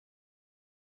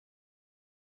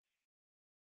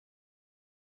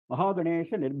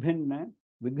 Mahaganesha Nirbhinna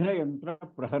Vignayantra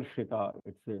Praharshita,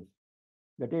 it says.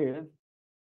 That is,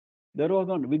 there was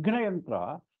one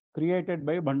Vignayantra created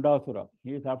by Bandasura.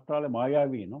 He is after all a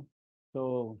Mayavi, no?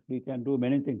 So he can do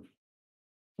many things.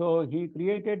 So he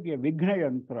created a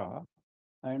Vignayantra,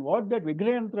 and what that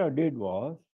Vignayantra did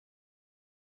was,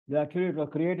 actually it was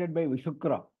created by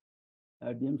Vishukra.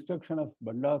 At the instruction of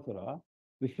Bandasura,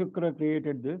 Vishukra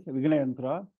created this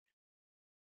Vignayantra,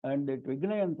 and that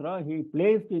Vignayantra he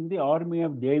placed in the army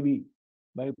of Devi.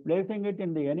 By placing it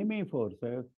in the enemy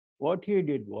forces, what he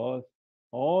did was,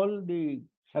 all the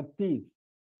Shaktis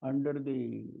under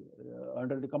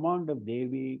the command of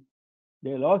Devi,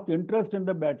 they lost interest in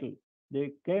the battle.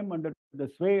 They came under the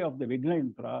sway of the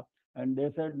Vignayantra, and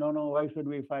they said, no, no, why should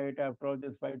we fight? After all,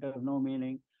 this fight has no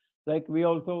meaning. Like we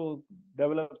also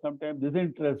develop sometimes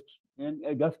disinterest in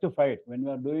just to fight. When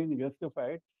we are doing just to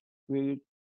fight, we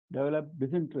develop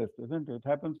disinterest, isn't it? It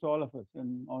happens to all of us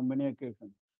on many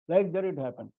occasions. Like that it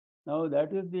happened. Now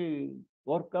that is the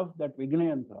work of that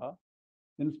Vignayantra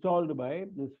installed by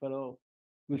this fellow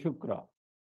Vishukra.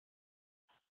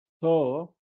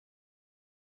 So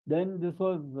then this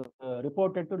was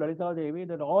reported to Lalitha Devi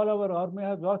that all our army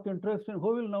has lost interest in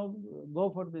who will now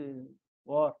go for the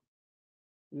war.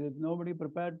 There is nobody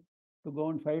prepared to go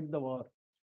and fight the war.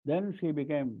 Then she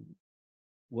became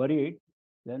worried.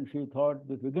 Then she thought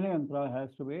this Vignayantra has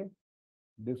to be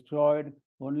destroyed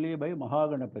only by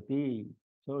Mahaganapati.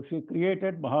 So she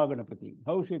created Mahaganapati.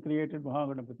 How she created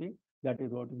Mahaganapati? That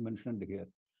is what is mentioned here.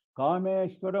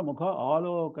 Kameshwara Mukha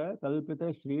Aloka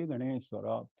Kalpita Sri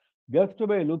Ganeshwara. Just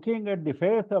by looking at the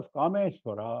face of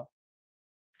Kameshwara,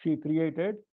 she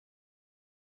created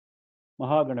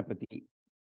Mahaganapati.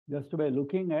 Just by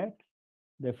looking at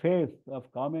the face of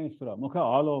Kameshwara, Mukha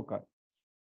Aloka.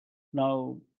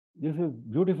 Now, this is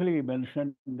beautifully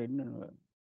mentioned in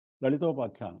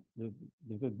Lalitopakyanam.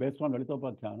 This is based on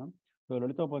Lalitopakyanam. So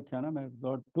Lalitopakyanam has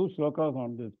got two slokas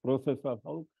on this process of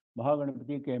how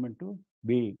Mahaganapati came into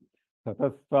being.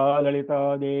 Satasta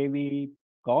Lalita Devi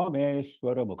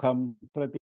Kameshwara Mukham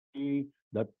Prati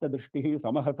Datta Drishtihi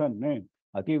Samahasan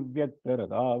Ativyakta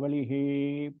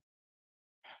Radavalihi.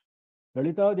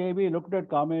 Lalita Devi looked at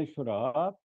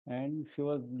Kameshwara and she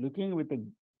was looking with a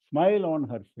smile on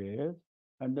her face,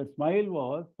 and the smile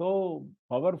was so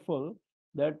powerful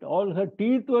that all her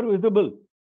teeth were visible.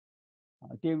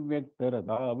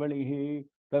 Ativyaktaradavalihi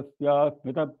tasya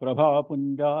smita prabha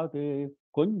punjate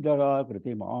kunjara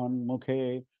kritiman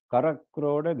mukhe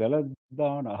karakroda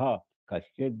galaddanaha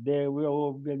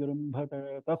kasyadevyo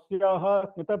vyagrumbhata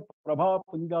tasyaha smita prabha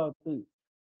punjate.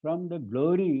 From the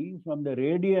glory, from the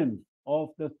radiance of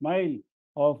the smile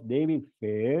of Devi's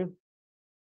face,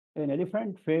 an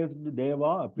elephant-faced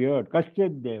Deva appeared.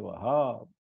 Kasyad Devaha.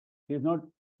 He is not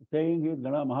saying he is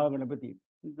Mahaganapati.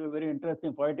 It's a very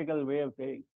interesting poetical way of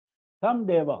saying. Some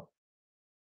Deva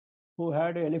who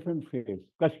had an elephant face.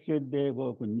 Kasyad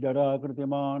Deva Kunjara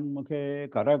Kritiman Mukhe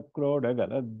Karakroda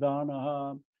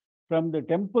Galaddanaha. From the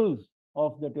temples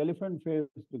of that elephant-faced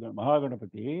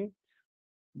Mahaganapati,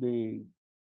 the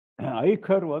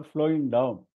ichor was flowing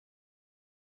down.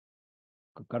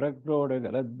 Karakroda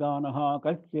Galaddanaha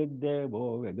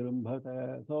Kasyaddevo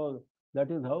Vedrumbhata. So that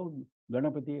is how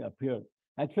Ganapati appeared.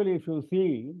 Actually, if you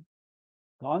see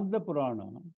Kanda Purana,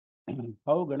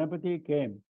 how Ganapati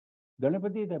came,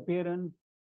 Ganapati's appearance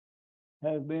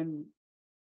has been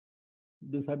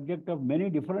the subject of many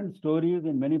different stories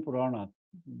in many Puranas.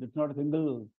 It's not a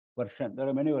single version, there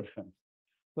are many versions.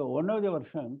 So one of the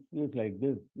versions is like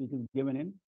this, which is given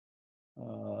in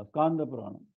Skanda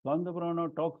Purana. Skanda Purana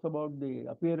talks about the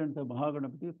appearance of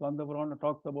Mahaganapati. Skanda Purana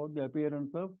talks about the appearance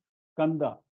of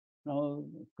Skanda. Now,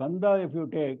 Skanda, if you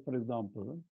take, for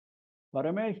example,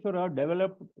 Parameshwara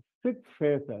developed 6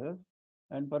 faces,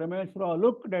 and Parameshwara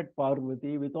looked at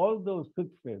Parvati with all those 6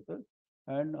 faces,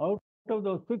 and out of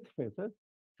those 6 faces,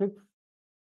 6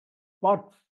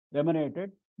 spots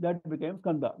emanated. That became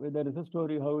Skanda. There is a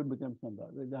story how it became Skanda,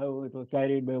 how it was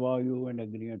carried by Vayu and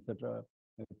Agni, etc.,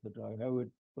 etc., how it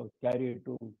was carried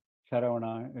to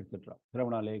Sharavana, etc.,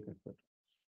 Sharavana lake, etc.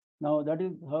 Now that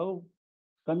is how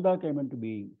Skanda came into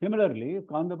being. Similarly,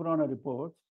 Kanda Purana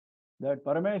reports that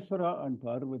Parameshwara and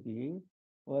Parvati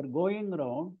were going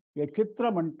around a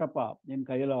Chitra Mantapa in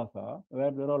Kailasa,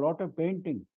 where there are a lot of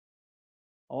paintings.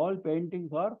 All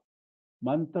paintings are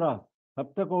mantras,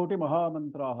 Saptakoti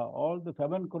Mahamantraha. All the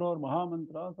 7 crore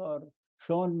Mahamantras are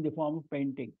shown in the form of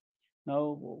painting.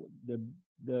 Now,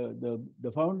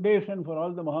 the foundation for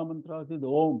all the Mahamantras is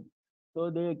Om. So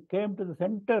they came to the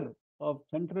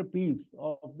centerpiece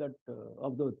of that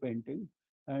of those paintings,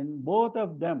 and both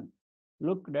of them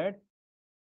looked at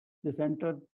the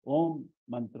center Om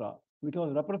mantra, which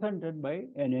was represented by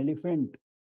an elephant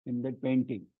in that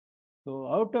painting. So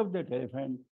out of that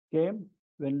elephant came,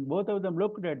 when both of them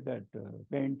looked at that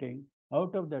painting,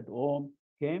 out of that Om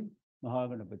came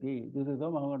Mahaganapati. This is how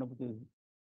Mahaganapati's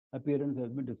appearance has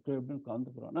been described in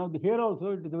Kanta Purana. Now, here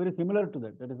also it is very similar to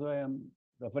that. That is why I am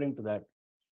referring to that.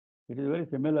 It is very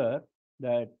similar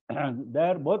that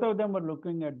there both of them were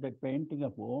looking at that painting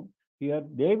of Om. Here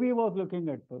Devi was looking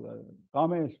at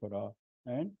Kameswara,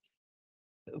 and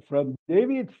from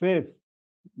Devi's face,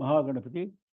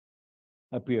 Mahaganapati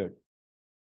appeared.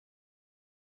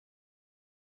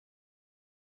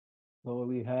 So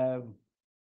we have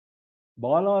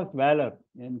Bala's valor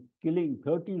in killing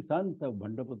 30 sons of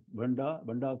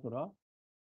Bandasura,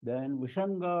 then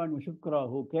Vishanga and Vishukra,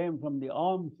 who came from the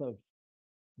arms of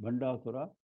Bandasura.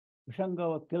 Vishanga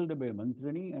was killed by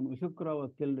Mantrini and Vishukra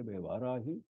was killed by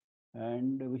Varahi.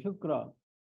 And Vishukra,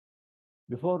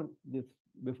 before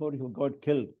he got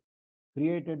killed,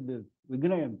 created this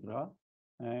Vignayantra,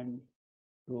 and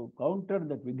to counter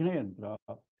that Vignayantra,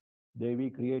 Devi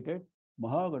created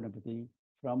Mahaganapati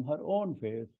from her own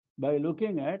face by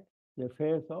looking at the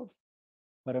face of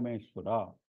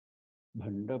Parameshwara.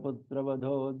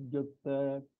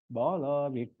 Bhandaputravadhodyukta Bala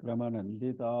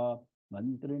Vikramanandita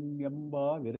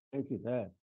Mantrinyamba Virakita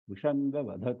Vishanga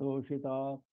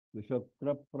Vadhatoshita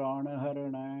Vishukra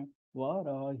Pranaharana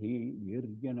Varahi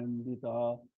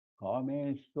Virgyanandita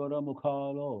Kameshwara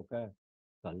Mukhaloka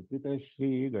Kalpita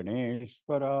Shri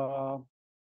Ganeshwara.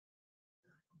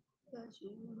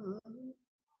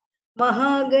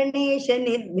 Mahaganesh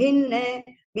निर्भिन्न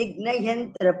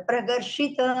विघ्नयंत्र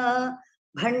प्रकर्षिता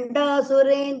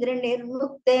भंडासुरेंद्र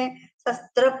निर्मुक्त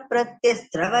शस्त्र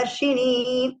प्रत्यस्त्रवर्षिणी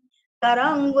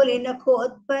करांगुलि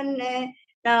नखोत्पन्न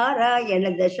Narayan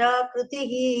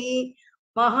दशाकृतिः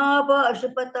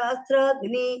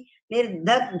महापाशुपतास्त्राग्नि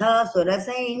निर्दग्धासुर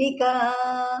सैनिका.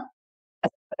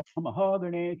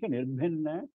 Mahaganesh निर्भिन्न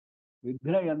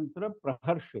Vighnayantra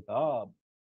Praharshita.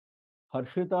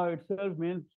 Harshita itself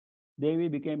means Devi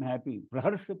became happy.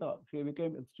 Praharshita, she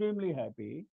became extremely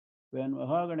happy when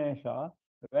Mahaganesha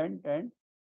went and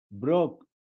broke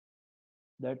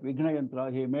that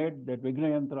Vignayantra. He made that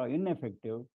Vignayantra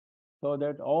ineffective, so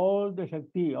that all the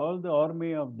Shakti, all the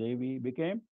army of Devi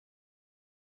became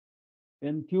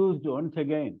enthused once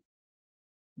again.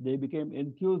 They became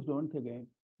enthused once again.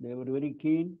 They were very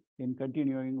keen in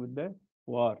continuing with the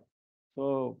war.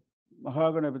 So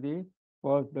Mahaganapati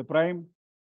was the prime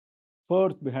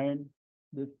force behind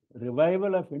this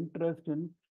revival of interest in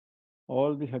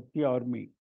all the Shakti army.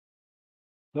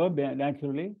 So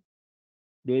naturally,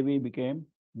 Devi became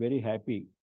very happy.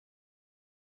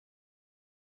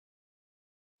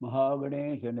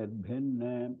 Mahaganesha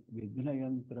nirbhinna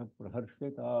Vignayantra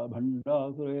Praharshita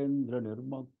Bhandasurendra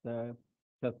Nirmukta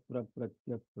Shastra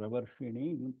Pratyat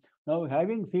Pravarshini. Now,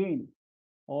 having seen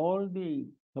all the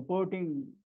supporting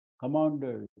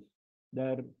commanders,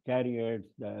 their chariots,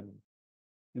 their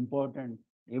important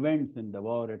events in the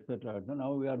war, etc. So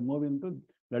now we are moving to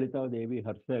Lalitha Devi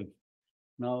herself.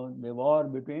 Now the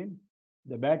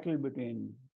battle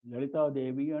between Lalitha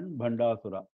Devi and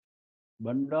Bhandasura.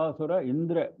 Bhandasura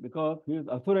Indra, because he is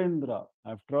Asurendra.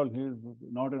 After all, he is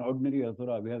not an ordinary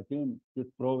Asura. We have seen his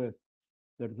prowess.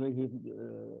 That's why he is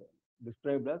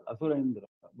described as Asurendra,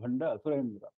 Bhanda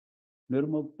Asurendra.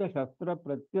 Nirmukta Shastra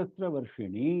Pratyastra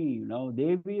Varshini. Now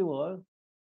Devi was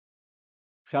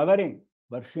showering,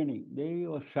 Varshini. Devi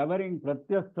was showering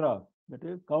Pratyastra, that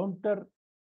is counter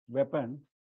weapons,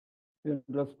 in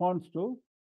response to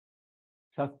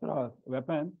Shastras,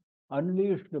 weapons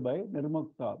unleashed by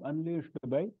Nirmukta, unleashed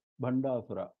by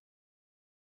Bhandasura.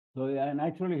 So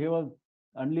naturally he was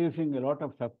unleashing a lot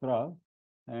of Shastras,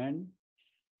 and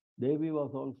Devi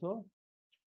was also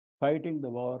fighting the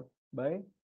war by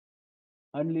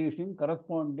unleashing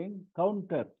corresponding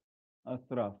counter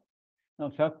Astras.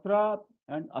 Now Shastra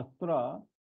and Astra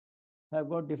have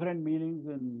got different meanings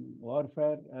in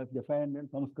warfare as defined in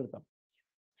Sanskritam.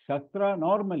 Shastra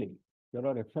normally, there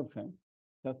are exceptions,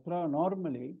 Shastra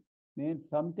normally means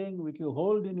something which you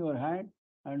hold in your hand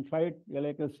and fight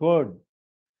like a sword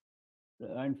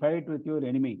and fight with your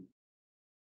enemy.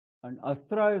 And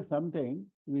Astra is something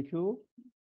which you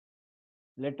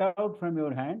let out from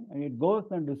your hand and it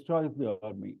goes and destroys the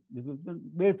army. This is the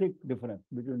basic difference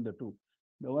between the two.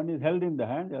 The one is held in the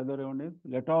hand, the other one is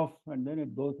let off and then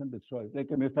it goes and destroys,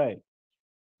 like a missile.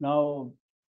 Now,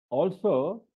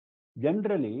 also,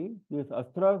 Generally, these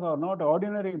astras are not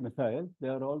ordinary missiles. They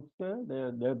are also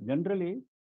they're generally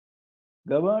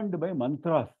governed by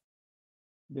mantras.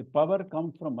 The power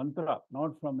comes from mantra,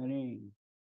 not from any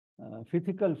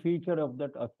physical feature of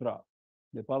that astra.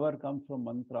 The power comes from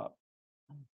mantra.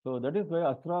 So that is why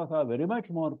astras are very much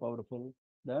more powerful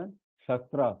than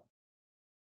shastras.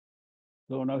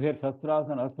 So now here shastras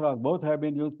and astras both have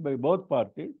been used by both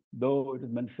parties, though it is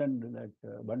mentioned that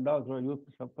Bandasura used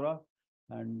shastra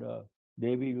and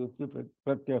Devi used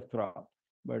pratyastra.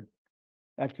 But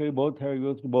actually both have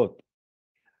used both.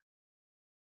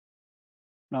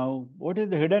 Now, what is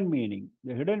the hidden meaning?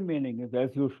 The hidden meaning is, as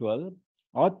usual,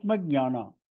 Atma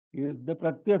Jnana is the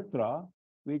pratyastra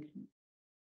which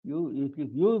it is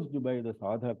used by the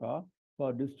sadhaka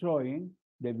for destroying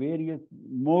the various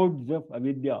modes of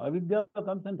avidya. Avidya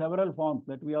comes in several forms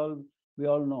that we all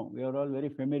know. We are all very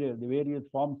familiar. The various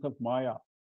forms of Maya.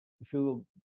 If you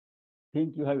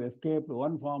think you have escaped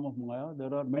one form of Maya,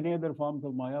 there are many other forms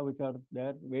of Maya which are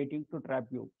there waiting to trap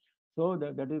you. So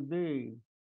that is the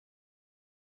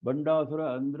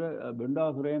Bandasurendra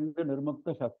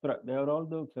Nirmukta Shastra. They are all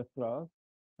those Shastras,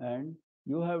 and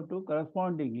you have to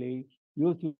correspondingly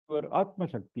use your Atma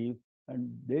Shaktis, and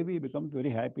Devi becomes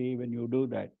very happy when you do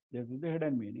that. This is the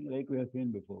hidden meaning, like we have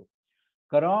seen before.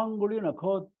 Karanguli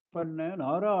Nakhotpanna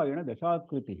Narayana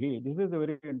Dashakritihi. This is a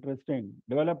very interesting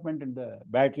development in the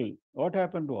battle. What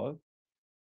happened was,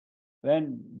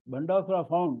 when Bandasura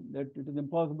found that it is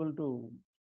impossible to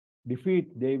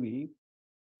defeat Devi,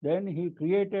 then he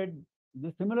created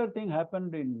the similar thing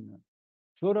happened in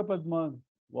Shurapadma's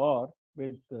war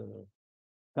with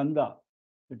Kanda.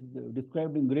 It is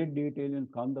described in great detail in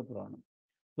Kanda Purana.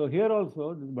 So here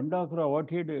also, this Bandasura, what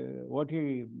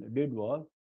he did was,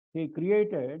 he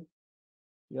created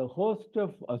a host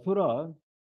of asuras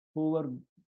who were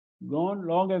gone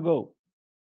long ago,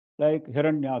 like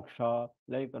Hiranyaksha,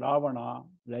 like Ravana,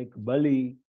 like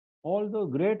Bali, all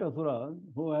those great asuras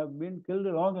who have been killed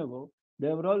long ago, they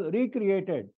were all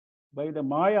recreated by the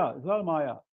Maya, it's all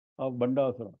Maya of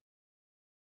Bandasura.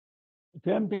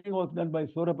 Same thing was done by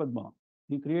Surapadma.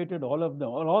 He created all of them.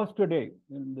 Last day,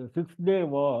 in the 6th-day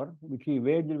war, which he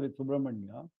waged with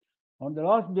Subramanya, on the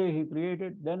last day he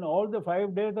created, then all the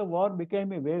 5 days of war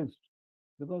became a waste.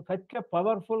 Because such a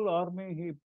powerful army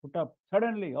he put up,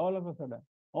 suddenly, all of a sudden,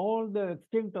 all the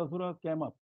extinct asuras came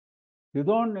up. His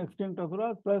own extinct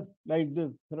asuras plus like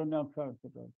this, Hiranyaksha,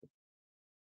 etc.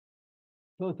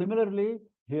 So similarly,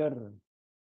 here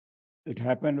it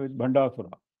happened with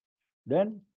Bandasura.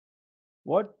 Then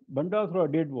what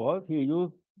Bandasura did was he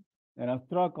used an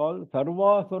astra called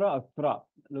Sarvasura Astra.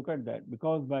 Look at that.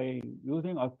 Because by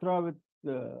using astra with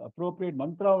appropriate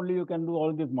mantra only you can do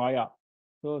all this Maya.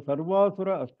 So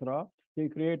Sarvasura Astra, he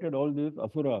created all these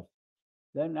asuras.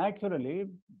 Then naturally,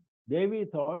 Devi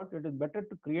thought it is better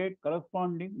to create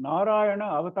corresponding Narayana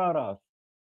avatars,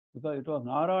 because it was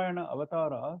Narayana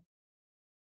avatars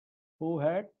who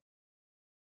had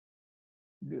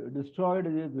destroyed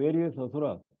these various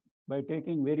asuras. By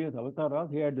taking various avatars,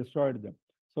 he had destroyed them.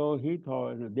 So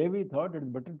Devi thought it is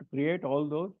better to create all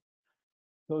those.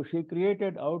 So she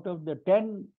created out of the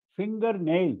 10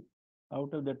 fingernails, of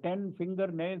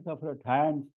her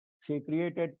hands, she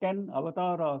created 10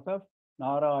 avatars of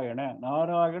Narayana.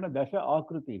 Narayana Dasha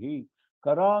Akritihi.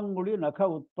 Karanguli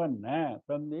Nakha Utpanna.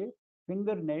 From the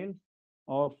fingernails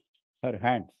of her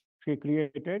hands, she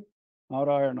created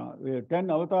Narayana. 10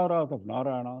 avatars of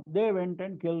Narayana. They went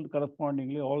and killed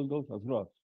correspondingly all those asuras.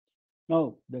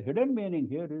 Now, the hidden meaning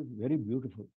here is very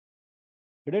beautiful.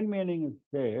 Hidden meaning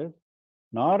says,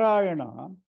 Narayana,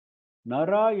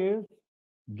 Nara is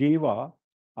Jiva,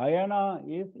 Ayana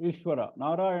is Ishvara.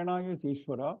 Narayana is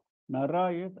Ishvara,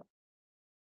 Nara is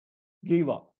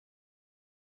Jiva.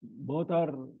 Both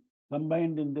are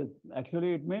combined in this.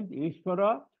 Actually, it means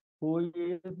Ishvara, who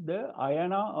is the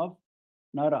Ayana of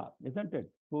Nara, isn't it?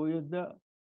 Who is the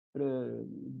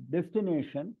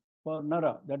destination for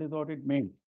Nara. That is what it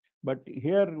means. But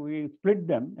here we split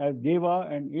them as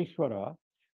Jiva and Ishvara,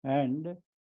 and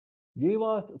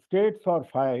Jiva's states are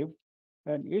 5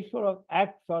 and Ishvara's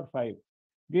acts are 5.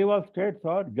 Jiva's states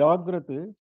are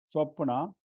Jagrati,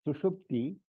 Swapna,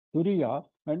 Sushupti, Turiya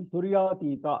and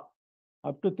Turiyatita.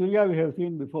 Up to Turiya we have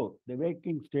seen before, the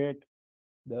waking state,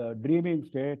 the dreaming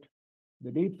state,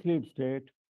 the deep sleep state,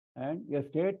 and a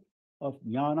state of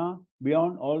jnana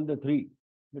beyond all the three.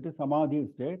 That is Samadhi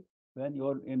state, when you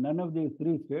are in none of these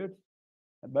 3 states,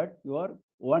 but you are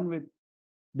one with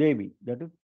Devi. That is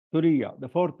Turiya, the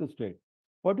 4th state.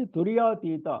 What is Turiya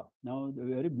Tita? Now,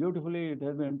 very beautifully it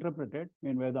has been interpreted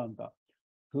in Vedanta.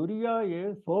 Turiya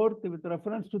is 4th with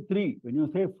reference to 3. When you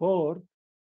say 4,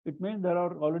 it means there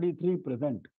are already 3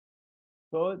 present.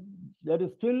 So there is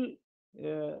still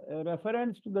a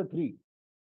reference to the three.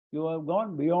 You have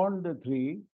gone beyond the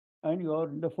three and you are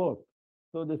in the fourth.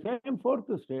 So the same fourth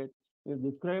state is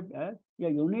described as a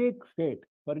unique state.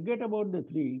 Forget about the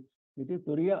three. It is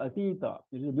Turiya Atita.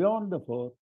 It is beyond the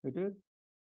fourth. It is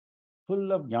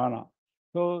full of jnana.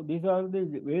 So these are the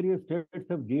various states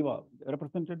of jiva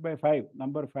represented by five,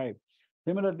 number five.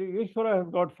 Similarly, Ishvara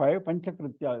has got five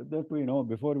panchakritya that we know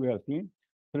before we have seen.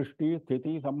 Srishti,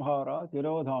 Sthiti, Samhara,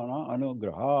 Tirodhana,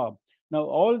 Anugraha. Now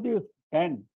all these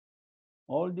 10,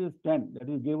 that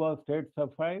is jiva states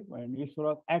of five and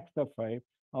Ishvara acts of five,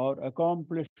 are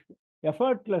accomplished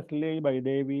effortlessly by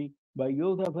Devi by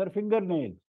use of her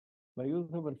fingernails. By use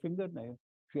of her fingernails,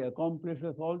 she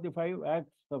accomplishes all the five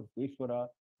acts of Ishvara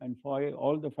and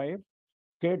all the five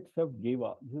states of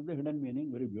Jiva. This is the hidden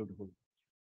meaning, very beautiful.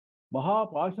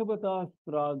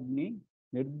 Mahapashupatastragni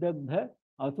Nirdagdha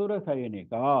Asura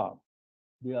Sayanika.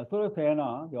 The Asura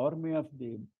Sayana, the army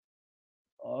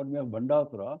of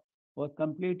Bandasura, was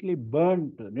completely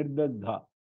burnt, Nirdagdha,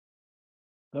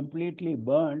 completely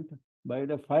burnt by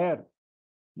the fire.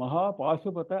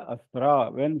 Mahapashupata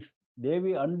Astra. When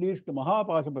Devi unleashed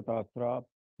Mahapashupata Astra,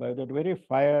 by that very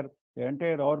fire, the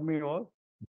entire army was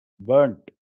burnt.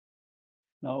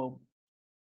 Now,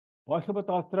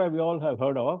 Pashupatastra we all have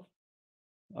heard of.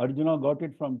 Arjuna got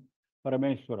it from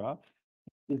Parameshwara.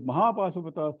 This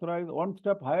Mahapashupatastra is one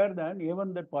step higher than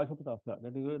even that Pashupatastra.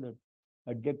 That is where the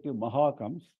adjective Maha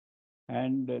comes.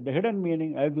 And the hidden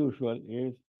meaning, as usual,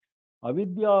 is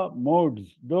Avidya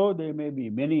modes, though they may be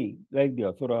many, like the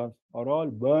Asuras, are all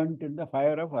burnt in the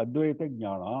fire of Advaita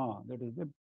Jnana. That is the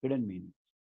hidden meaning.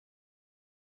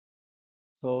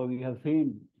 So we have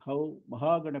seen how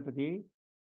Mahaganapati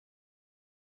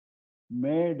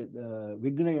made the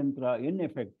Vigna Yantra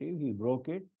ineffective. He broke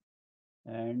it.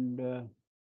 And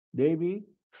Devi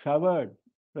showered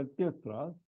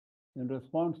Pratyastras in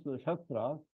response to the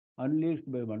Shastras unleashed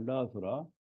by Bhandasura.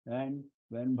 And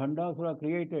when Bhandasura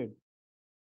created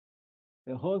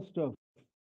a host of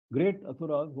great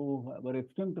asuras who were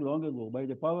extinct long ago by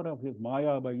the power of his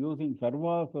Maya by using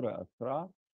Sarvasura Astra,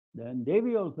 then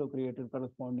Devi also created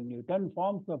correspondingly 10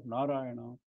 forms of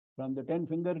Narayana from the 10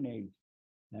 fingernails.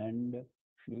 And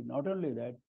she, not only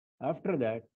that, after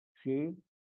that, she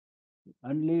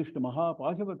unleashed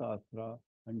Mahapashupatastra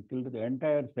and killed the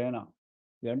entire Sena.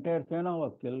 The entire Sena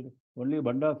was killed, only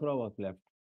Bandasura was left.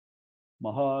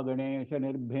 Mahaganesha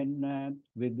Nirbhinna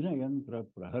Vignayantra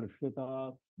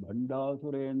Praharshita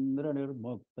Bandhasurendra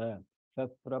Nirmukta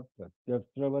Shastra Pratyastra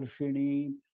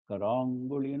Varshini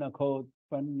Karangulina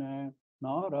Khotpanna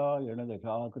Narayana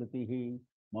Dashakritihi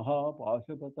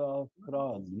Mahapashupatastra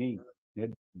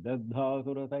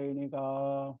Nirdagdhasura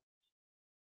Sainika.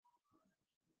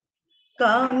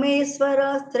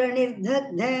 कामेश्वरास्त्र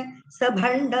निर्दग्ध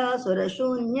सभण्डासुर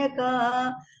शून्यका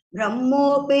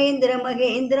ब्रह्मोपेन्द्र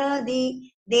महेन्द्रादि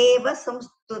देव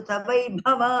संस्तुत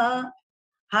वैभवा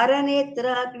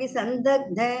हरनेत्राग्नि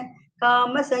संदग्ध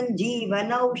काम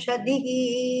संजीवन औषधिः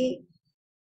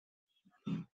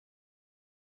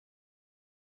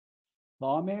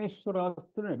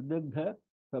कामेश्वरास्त्र निर्दग्ध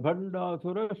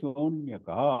sabhandasura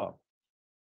shonyaka.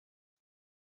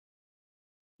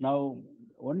 Now,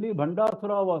 only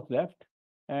Bhandasura was left,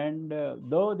 and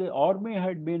though the army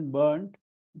had been burnt,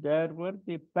 there were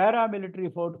the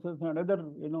paramilitary forces and other,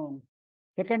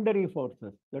 secondary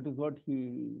forces. That is what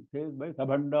he says by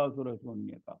Sabhandasura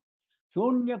Shonyaka.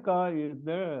 Shonyaka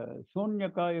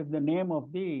is the name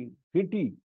of the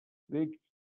city which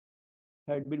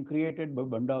had been created by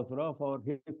Bhandasura for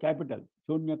his capital.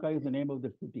 Shonyaka is the name of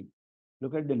the city.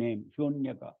 Look at the name,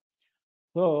 Shonyaka.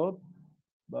 So,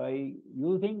 by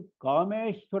using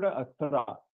Kameshwara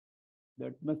Astra,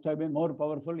 that must have been more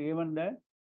powerful even than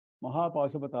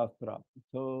Mahapashupatastra.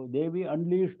 So Devi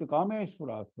unleashed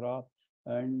Kameshwara Astra,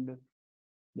 and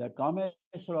that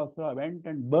Kameshwara Astra went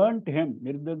and burnt him,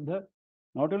 Nirdagdha.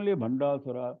 Not only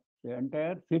Bhandasura, the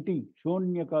entire city,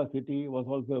 Shonyaka city, was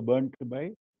also burnt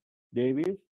by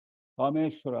Devi's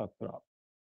Kameshwara Astra.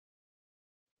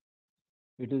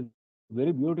 It is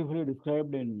very beautifully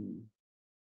described in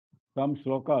some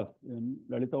shlokas in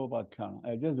Lalita Upakhyana.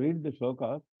 I just read the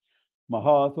shlokas.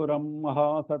 Mahasuram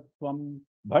Mahasatvam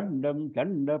Bhandam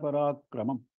Chanda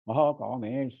Parakramam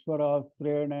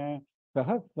Mahakameshwarasrena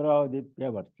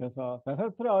Sahasraditya Varchasa.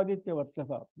 Sahasraditya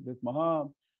Varchasa. This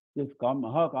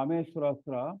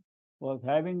Mahakameshwarastra was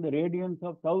having the radiance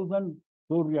of 1,000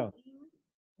 Suryas.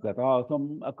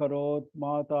 Gatasam Akarot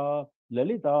Mata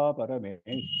Lalita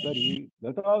Parameshwari.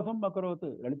 Gatasam Akarot.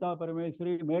 Lalita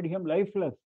Parameshwari made him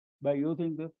lifeless by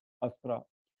using this astra.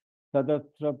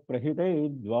 Sadastra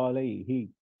Prahite Dvalaihi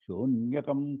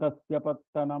Shunyakam tasya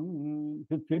pattanam.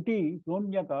 His city,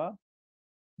 Shunyaka,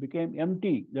 became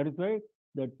empty. That is why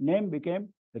that name became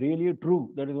really true.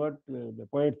 That is what the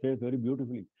poet says very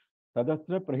beautifully.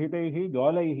 Tadastra prahitaihi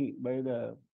jwalaihi, by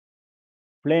the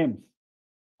flames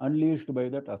unleashed by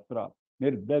that astra.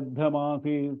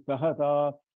 Nirdagdhamasi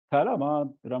sahata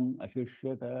thalamatram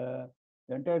ashishyata.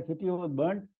 The entire city was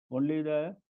burnt, only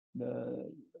the,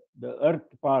 the earth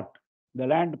part, the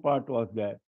land part was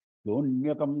there.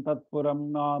 Shunyakam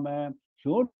tatpuram nama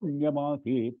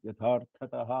shunyamasit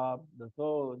yatharthataha.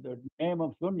 So the name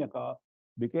of Shunyaka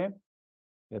became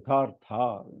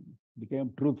yathartha,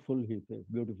 became truthful, he says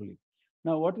beautifully.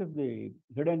 Now, what is the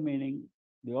hidden meaning,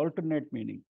 the alternate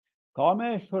meaning?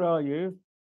 Kameshwara is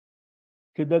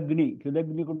Chidagni.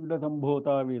 Chidagni Kunda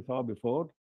Sambhota we saw before.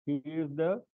 He is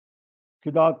the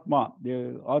Chidatma,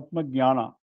 the Atma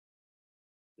Jnana.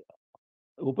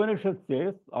 Upanishad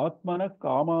says, Atmana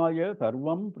Kamaya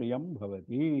Sarvam Priyam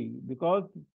Bhavati. Because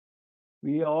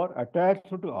we are attached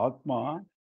to Atma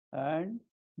and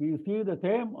we see the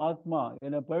same Atma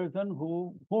in a person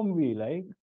whom we like,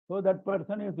 so that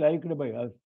person is liked by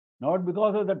us. Not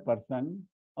because of that person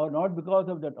or not because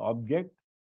of that object,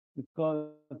 because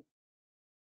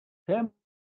same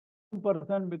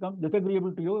person becomes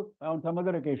disagreeable to you on some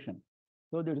other occasion.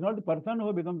 So it is not the person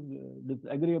who becomes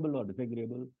disagreeable or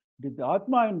disagreeable. It is the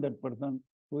Atma in that person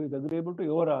who is agreeable to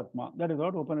your Atma. That is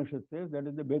what Upanishad says. That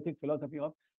is the basic philosophy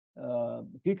of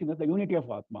teaching us the unity of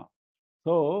Atma.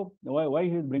 So why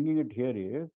he is bringing it here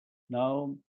is,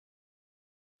 now,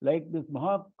 like this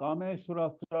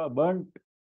Mahakameshwarastra burnt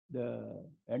the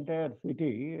entire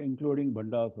city, including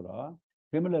Bandasura.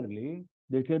 Similarly,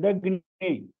 the Chedagni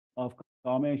of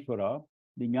Kameshwara,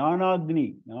 the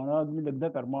Jnanagni Dagda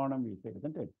Karmanam, we say,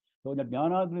 isn't it? So the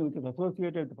Jnanagni, which is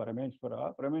associated with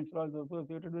Parameshwara, Parameshwara is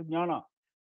associated with Jnana.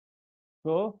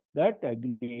 So that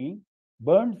Agni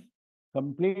burns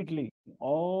completely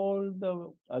all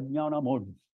the Ajnana modes,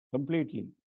 completely.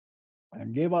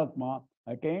 And Devatma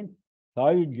attains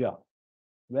Saijya.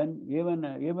 When even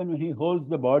when he holds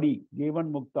the body,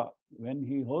 Jivan Mukta, when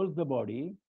he holds the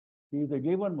body, he is a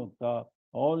Jivan Mukta,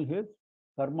 all his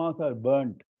karmas are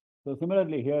burnt. So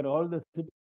similarly here, all the city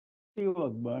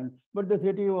was burnt, but the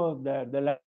city was there,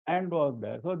 the land was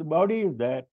there. So the body is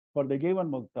there for the Jivan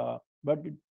Mukta, but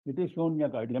it is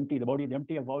Shunyaka, it is empty, the body is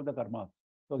empty of all the karmas.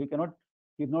 So he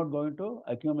is not going to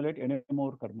accumulate any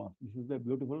more karmas. This is a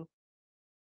beautiful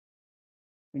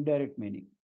indirect meaning.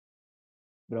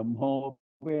 Brahmopendra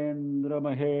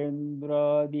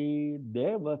Mahendradi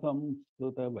Deva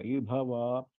Samstuta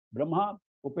Vaibhava. Brahma,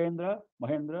 Upendra,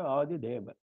 Mahendra, Adi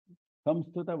Deva.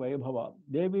 Samstuta Vaibhava.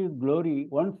 Devi's glory,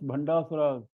 once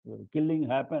Bhandasura killing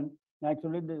happened,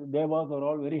 naturally the Devas are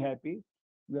all very happy.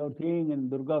 We are seeing in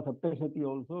Durga Saptashati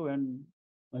also, when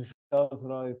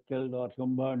Mahishasura is killed or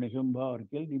Shumbha, Nishambha are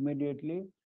killed, immediately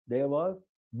Devas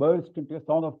burst into a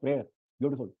song of prayer.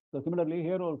 Beautiful. So similarly,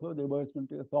 here also they burst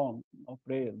into a song of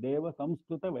prayer. Deva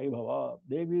Samstuta Vaibhava.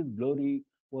 Devi's glory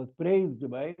was praised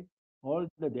by all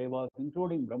the Devas,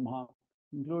 including Brahma,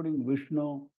 including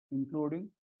Vishnu, including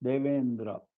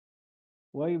Devendra.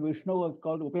 Why Vishnu was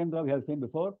called Upendra, we have seen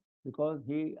before, because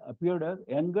he appeared as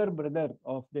younger brother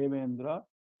of Devendra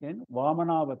in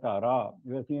Vamanavatara.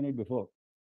 We have seen it before.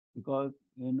 Because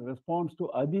in response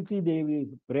to Aditi Devi's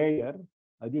prayer,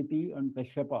 Aditi and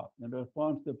Kashyapa, in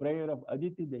response to the prayer of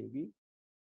Aditi Devi,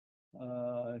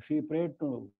 she prayed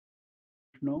to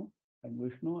Vishnu, and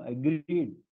Vishnu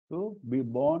agreed to be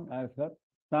born as her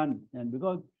son. And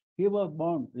because he was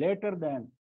born later than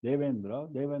Devendra,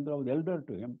 Devendra was elder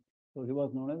to him, so he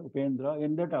was known as Upendra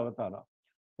in that avatara.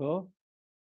 So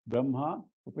Brahma,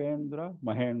 Upendra,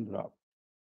 Mahendra.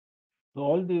 So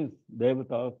all these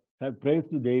devatas have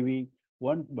praised the Devi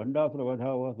once Bandasura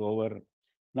Vadha was over.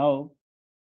 Now,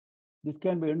 this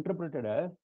can be interpreted as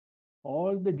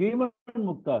all the Jivan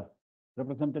Muktas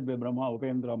represented by Brahma,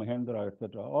 Upendra, Mahendra,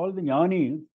 etc. All the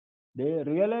Jnanis, they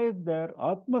realize their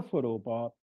Atma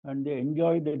Swarupa and they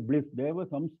enjoy that bliss. Deva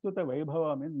Samstuta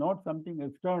Vaibhava means not something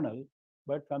external,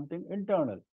 but something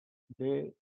internal.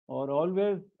 They are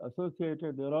always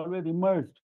associated, they are always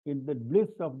immersed in the bliss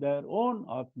of their own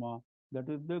Atma. That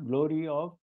is the glory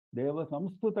of Deva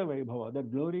Samstuta Vaibhava.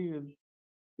 That glory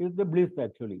is the bliss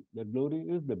actually. The glory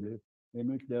is the bliss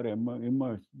in which they are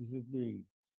immersed. This is the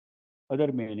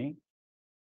other meaning.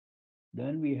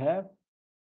 Then we have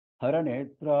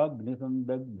Haranetra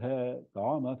Agnisandagdha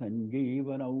Kama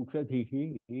Sanjeevan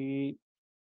Aushadhihi.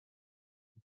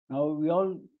 Now we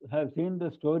all have seen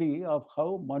the story of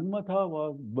how Manmatha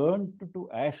was burnt to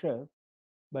ashes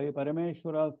by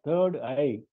Parameshwara's third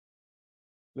eye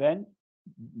when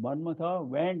Manmatha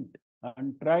went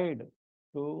and tried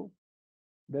to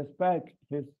dispatch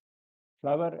his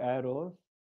flower arrows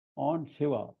on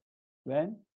Shiva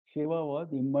when Shiva was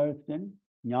immersed in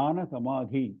Jnana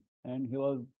Samadhi and he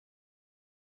was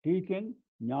teaching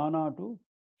Jnana to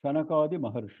Sanakadi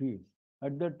Maharshis.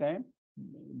 At that time,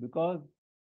 because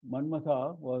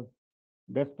Manmatha was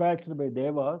dispatched by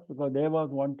Devas, because Devas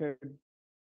wanted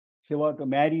Shiva to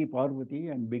marry Parvati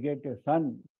and beget a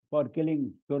son for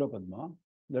killing Surapadma.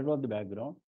 That was the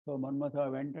background. So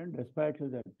Manmatha went and dispatched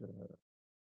that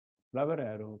flower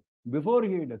arrow. Before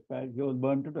he dispatched, he was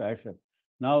burnt to ashes.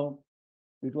 Now,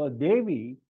 it was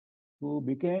Devi who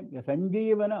became a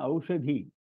Sanjeevana Aushadhi,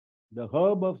 the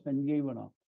herb of Sanjeevana,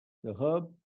 the herb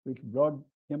which brought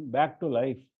him back to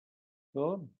life.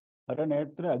 So,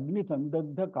 Haranetra Agni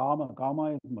Sandagdha Kama,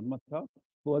 Kama is Manmatha,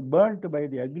 who was burnt by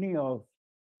the Agni of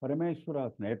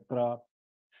Parameshwara's Netra.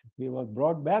 He was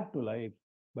brought back to life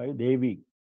by Devi.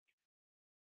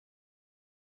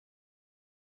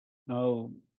 Now,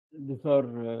 this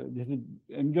is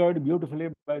enjoyed beautifully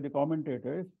by the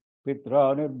commentators.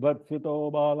 Pitra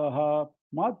nirbhatsito balaha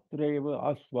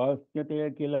matreva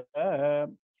asvastyate kila.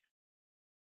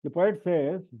 The poet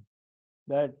says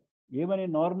that even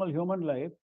in normal human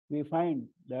life, we find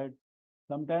that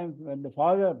sometimes when the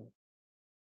father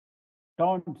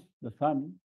taunts the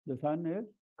son is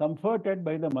comforted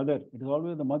by the mother. It is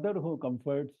always the mother who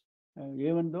comforts,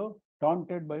 even though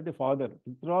taunted by the father.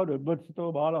 Pitra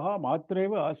nirbhatsito balaha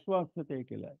matreva asvastyate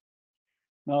kila.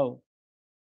 Now,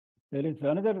 there is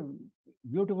another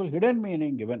beautiful hidden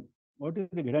meaning given. What is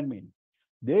the hidden meaning?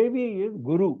 Devi is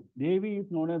Guru. Devi is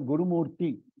known as Guru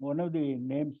Murti. One of the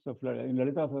names of in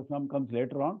Lalitha Saharsanamam comes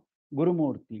later on, Guru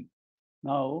Murti.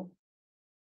 Now,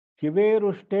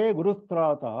 Shiverushte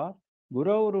Gurustrata,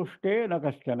 Guraurushte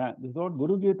Nakashchana. This is what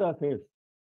Guru Gita says.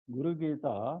 Guru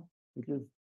Gita, which is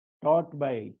taught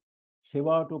by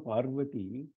Shiva to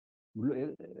Parvati,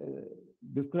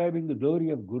 describing the glory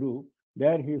of Guru.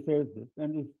 There he says this,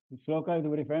 and this shloka is a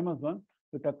very famous one.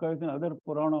 It occurs in other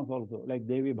Puranas also, like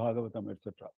Devi Bhagavatam,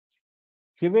 etc.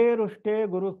 Shiverushte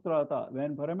Guru Strata.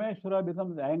 When Parameshwara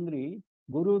becomes angry,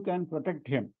 Guru can protect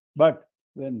him. But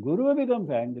when Guru becomes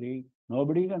angry,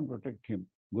 nobody can protect him.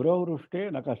 Guru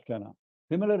Rushte Nakashchana.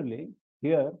 Similarly,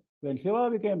 here, when Shiva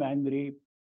became angry,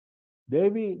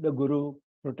 Devi, the Guru,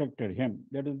 protected him.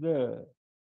 That is the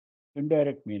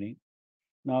indirect meaning.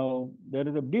 Now, there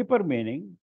is a deeper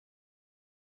meaning.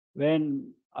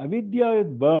 When avidya is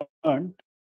burnt,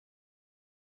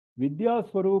 Vidya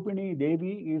Swarupini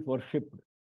Devi is worshipped.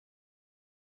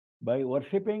 By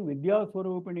worshipping Vidya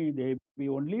Swarupini Devi,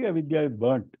 only avidya is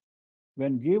burnt.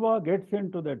 When Jiva gets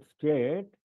into that state,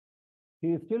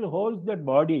 he still holds that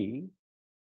body.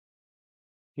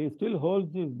 He still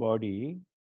holds his body,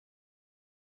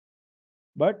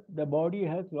 but the body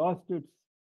has lost its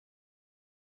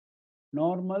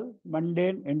normal,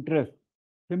 mundane interest.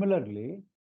 Similarly,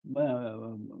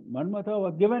 Manmatha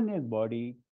was given his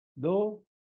body, though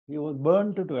he was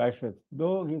burnt to ashes,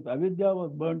 though his avidya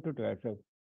was burnt to ashes.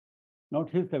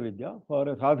 Not his avidya, for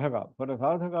a sadhaka. For a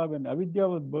sadhaka, when avidya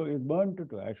is burnt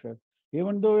to ashes,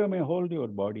 even though you may hold your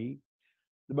body,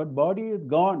 but body is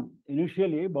gone.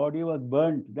 Initially, body was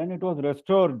burnt, then it was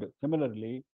restored.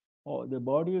 Similarly, the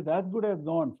body is as good as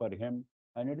gone for him,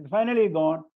 and it is finally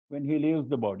gone when he leaves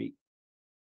the body,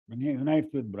 when he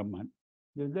unites with Brahman.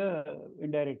 This is the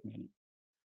indirect meaning.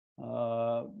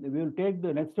 We will take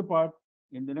the next part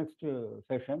in the next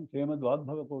session, Srimad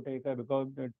Vadbhava Kotaika, because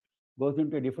it goes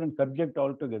into a different subject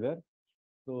altogether.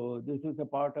 So this is a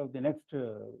part of the next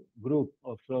group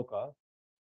of shlokas.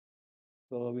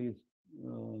 So we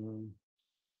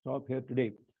stop here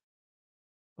today.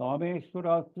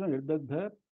 Kameshwarastra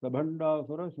Nirdagdha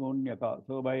Sabhandasura Shonyaka.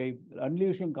 So by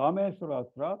unleashing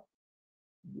Kameshwarastra,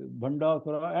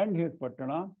 Bhandasura and his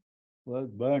Patana was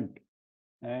burnt.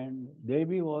 And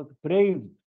Devi was praised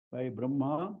by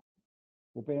Brahma,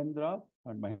 Upendra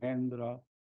and Mahendra.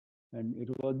 And it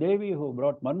was Devi who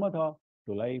brought Manmatha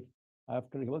to life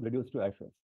after he was reduced to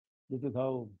ashes. This is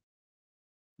how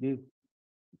these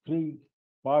three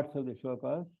parts of the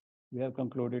shlokas we have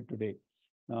concluded today.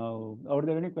 Now, are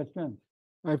there any questions?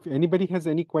 If anybody has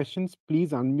any questions,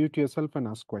 please unmute yourself and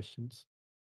ask questions.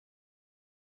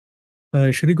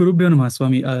 Shri Gurubhyo Namah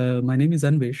Swami. My name is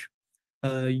Anvesh.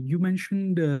 You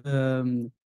mentioned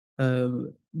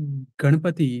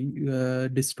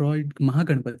Ganapati destroyed,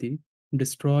 Mahaganapati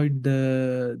destroyed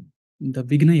the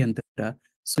Vigna Yantra.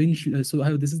 So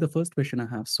this is the first question I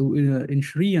have. So in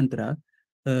Shri Yantra,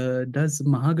 does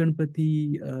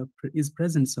Mahaganapati is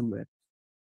present somewhere?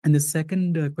 And the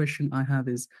second question I have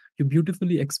is, you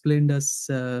beautifully explained us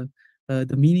the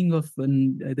meaning of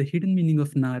the hidden meaning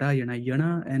of Narayana,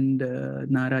 Yana and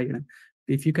Narayana.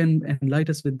 if you can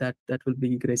enlighten us with that, that will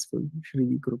be graceful.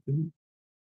 Shri Guru.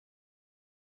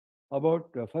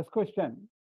 About the first question,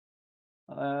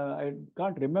 I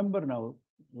can't remember now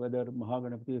whether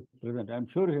Mahaganapati is present. I'm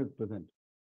sure he is present.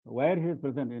 Where he is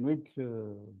present, in which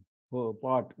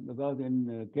part? Because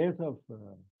in case of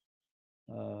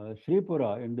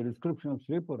Sripura, in the description of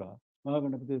Sripura,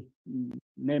 Mahaganapati's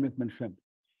name is mentioned.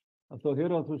 So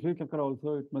here also, Sri Chakra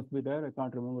also, it must be there. I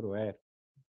can't remember where.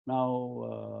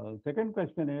 Now, second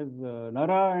question is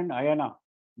Nara and Ayana,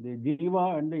 the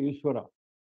Jiva and the Ishvara.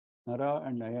 Nara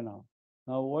and Ayana.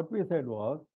 Now, what we said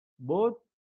was both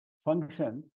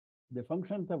functions, the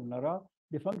functions of Nara,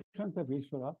 the functions of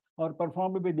Ishvara, are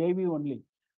performed by Devi only.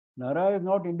 Nara is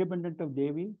not independent of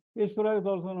Devi. Ishvara is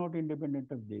also not independent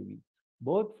of Devi.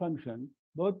 Both functions,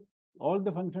 all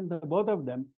the functions of both of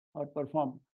them are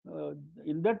performed.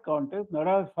 In that context,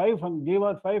 Nara's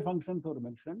Jiva's 5 functions were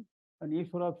mentioned, and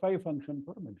Ishvara's 5 functions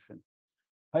were mentioned.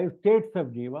 5 states of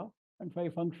Jiva and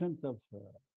 5 functions of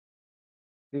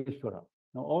Ishvara.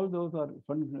 Now, all those are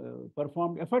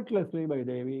performed effortlessly by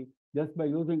Devi just by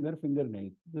using her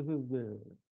fingernails. This is the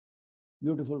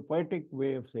beautiful poetic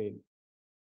way of saying.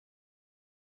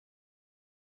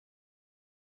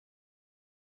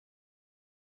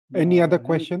 Any other Any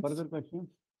questions? further questions?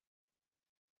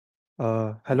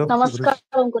 Hello.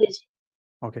 Namaskaram, Guruji.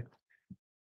 Okay.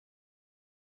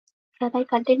 Can I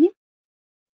continue?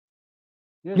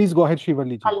 Yes. Please go ahead,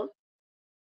 Shrivalli ji. Hello.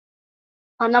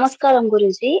 Namaskaram,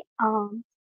 Guruji.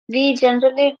 We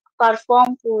generally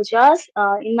perform pujas.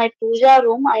 In my puja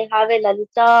room, I have a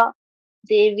Lalita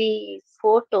Devi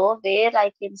photo where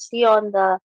I can see on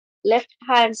the left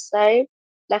hand side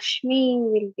Lakshmi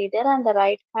will be there and the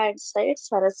right hand side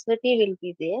Saraswati will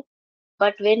be there.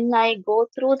 But when I go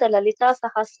through the Lalita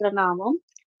Saharsanamam,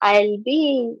 I'll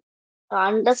be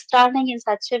understanding in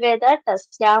such a way that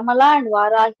Syamala and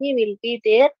Varahi will be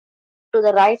there to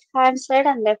the right hand side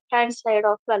and left hand side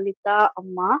of Lalita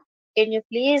Amma. Can you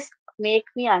please make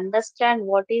me understand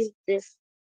what is this?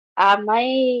 Am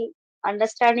I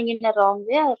understanding in a wrong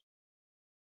way? Or?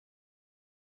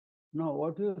 No,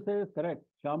 what you say is correct.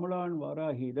 Shamala and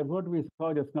Varahi, that's what we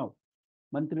saw just now.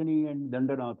 Mantrini and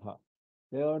Dandanatha.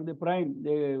 They are the prime.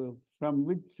 They from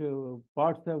which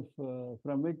parts of,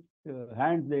 from which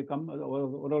hands they come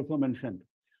were also mentioned.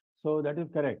 So that is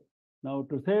correct. Now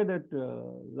to say that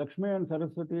Lakshmi and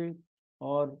Saraswati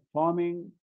are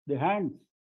forming the hands,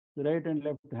 the right and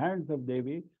left hands of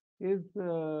Devi, is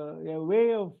a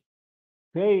way of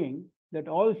saying that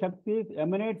all Shaktis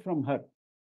emanate from her.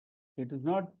 It is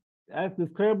not as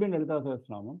described in Lalita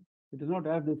Saharsanamam. It is not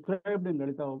as described in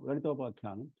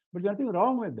Lalitopakhyanam. But there's nothing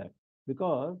wrong with that,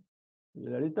 because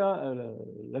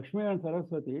Lakshmi and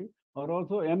Saraswati are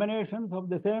also emanations of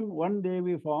the same one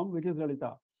Devi form, which is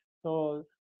Lalita. So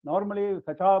normally,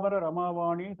 Sachabara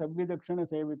Ramavani Sabvidakshana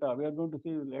Sevita, we are going to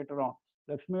see later on.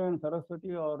 Lakshmi and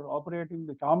Saraswati are operating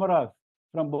the chamaras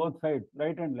from both sides,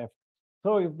 right and left.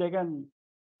 So if they can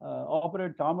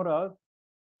operate chamaras,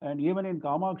 and even in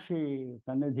Kamakshi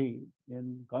Sannidhi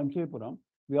in Kanchipuram,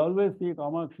 we always see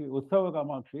Kamakshi, Ussava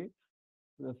Kamakshi.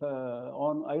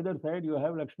 On either side, you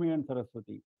have Lakshmi and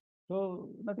Saraswati. So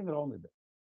nothing wrong with that.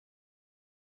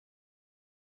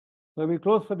 So we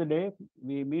close for the day.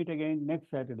 We meet again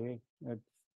next Saturday at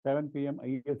 7 p.m.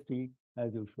 IST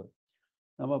as usual.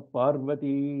 Nama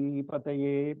Parvati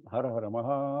Pataye Har Har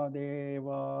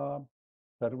Mahadeva.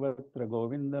 Sarvatra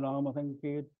Govinda Nama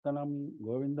Sankirtanam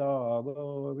Govinda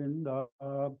Govinda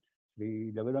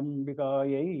Sri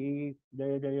Jagadambikayai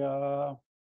Jaya Jaya.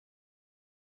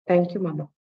 Thank you, Mama.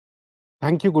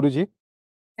 Thank you, Guruji.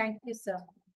 Thank you, sir.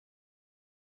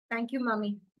 Thank you,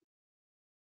 Mummy.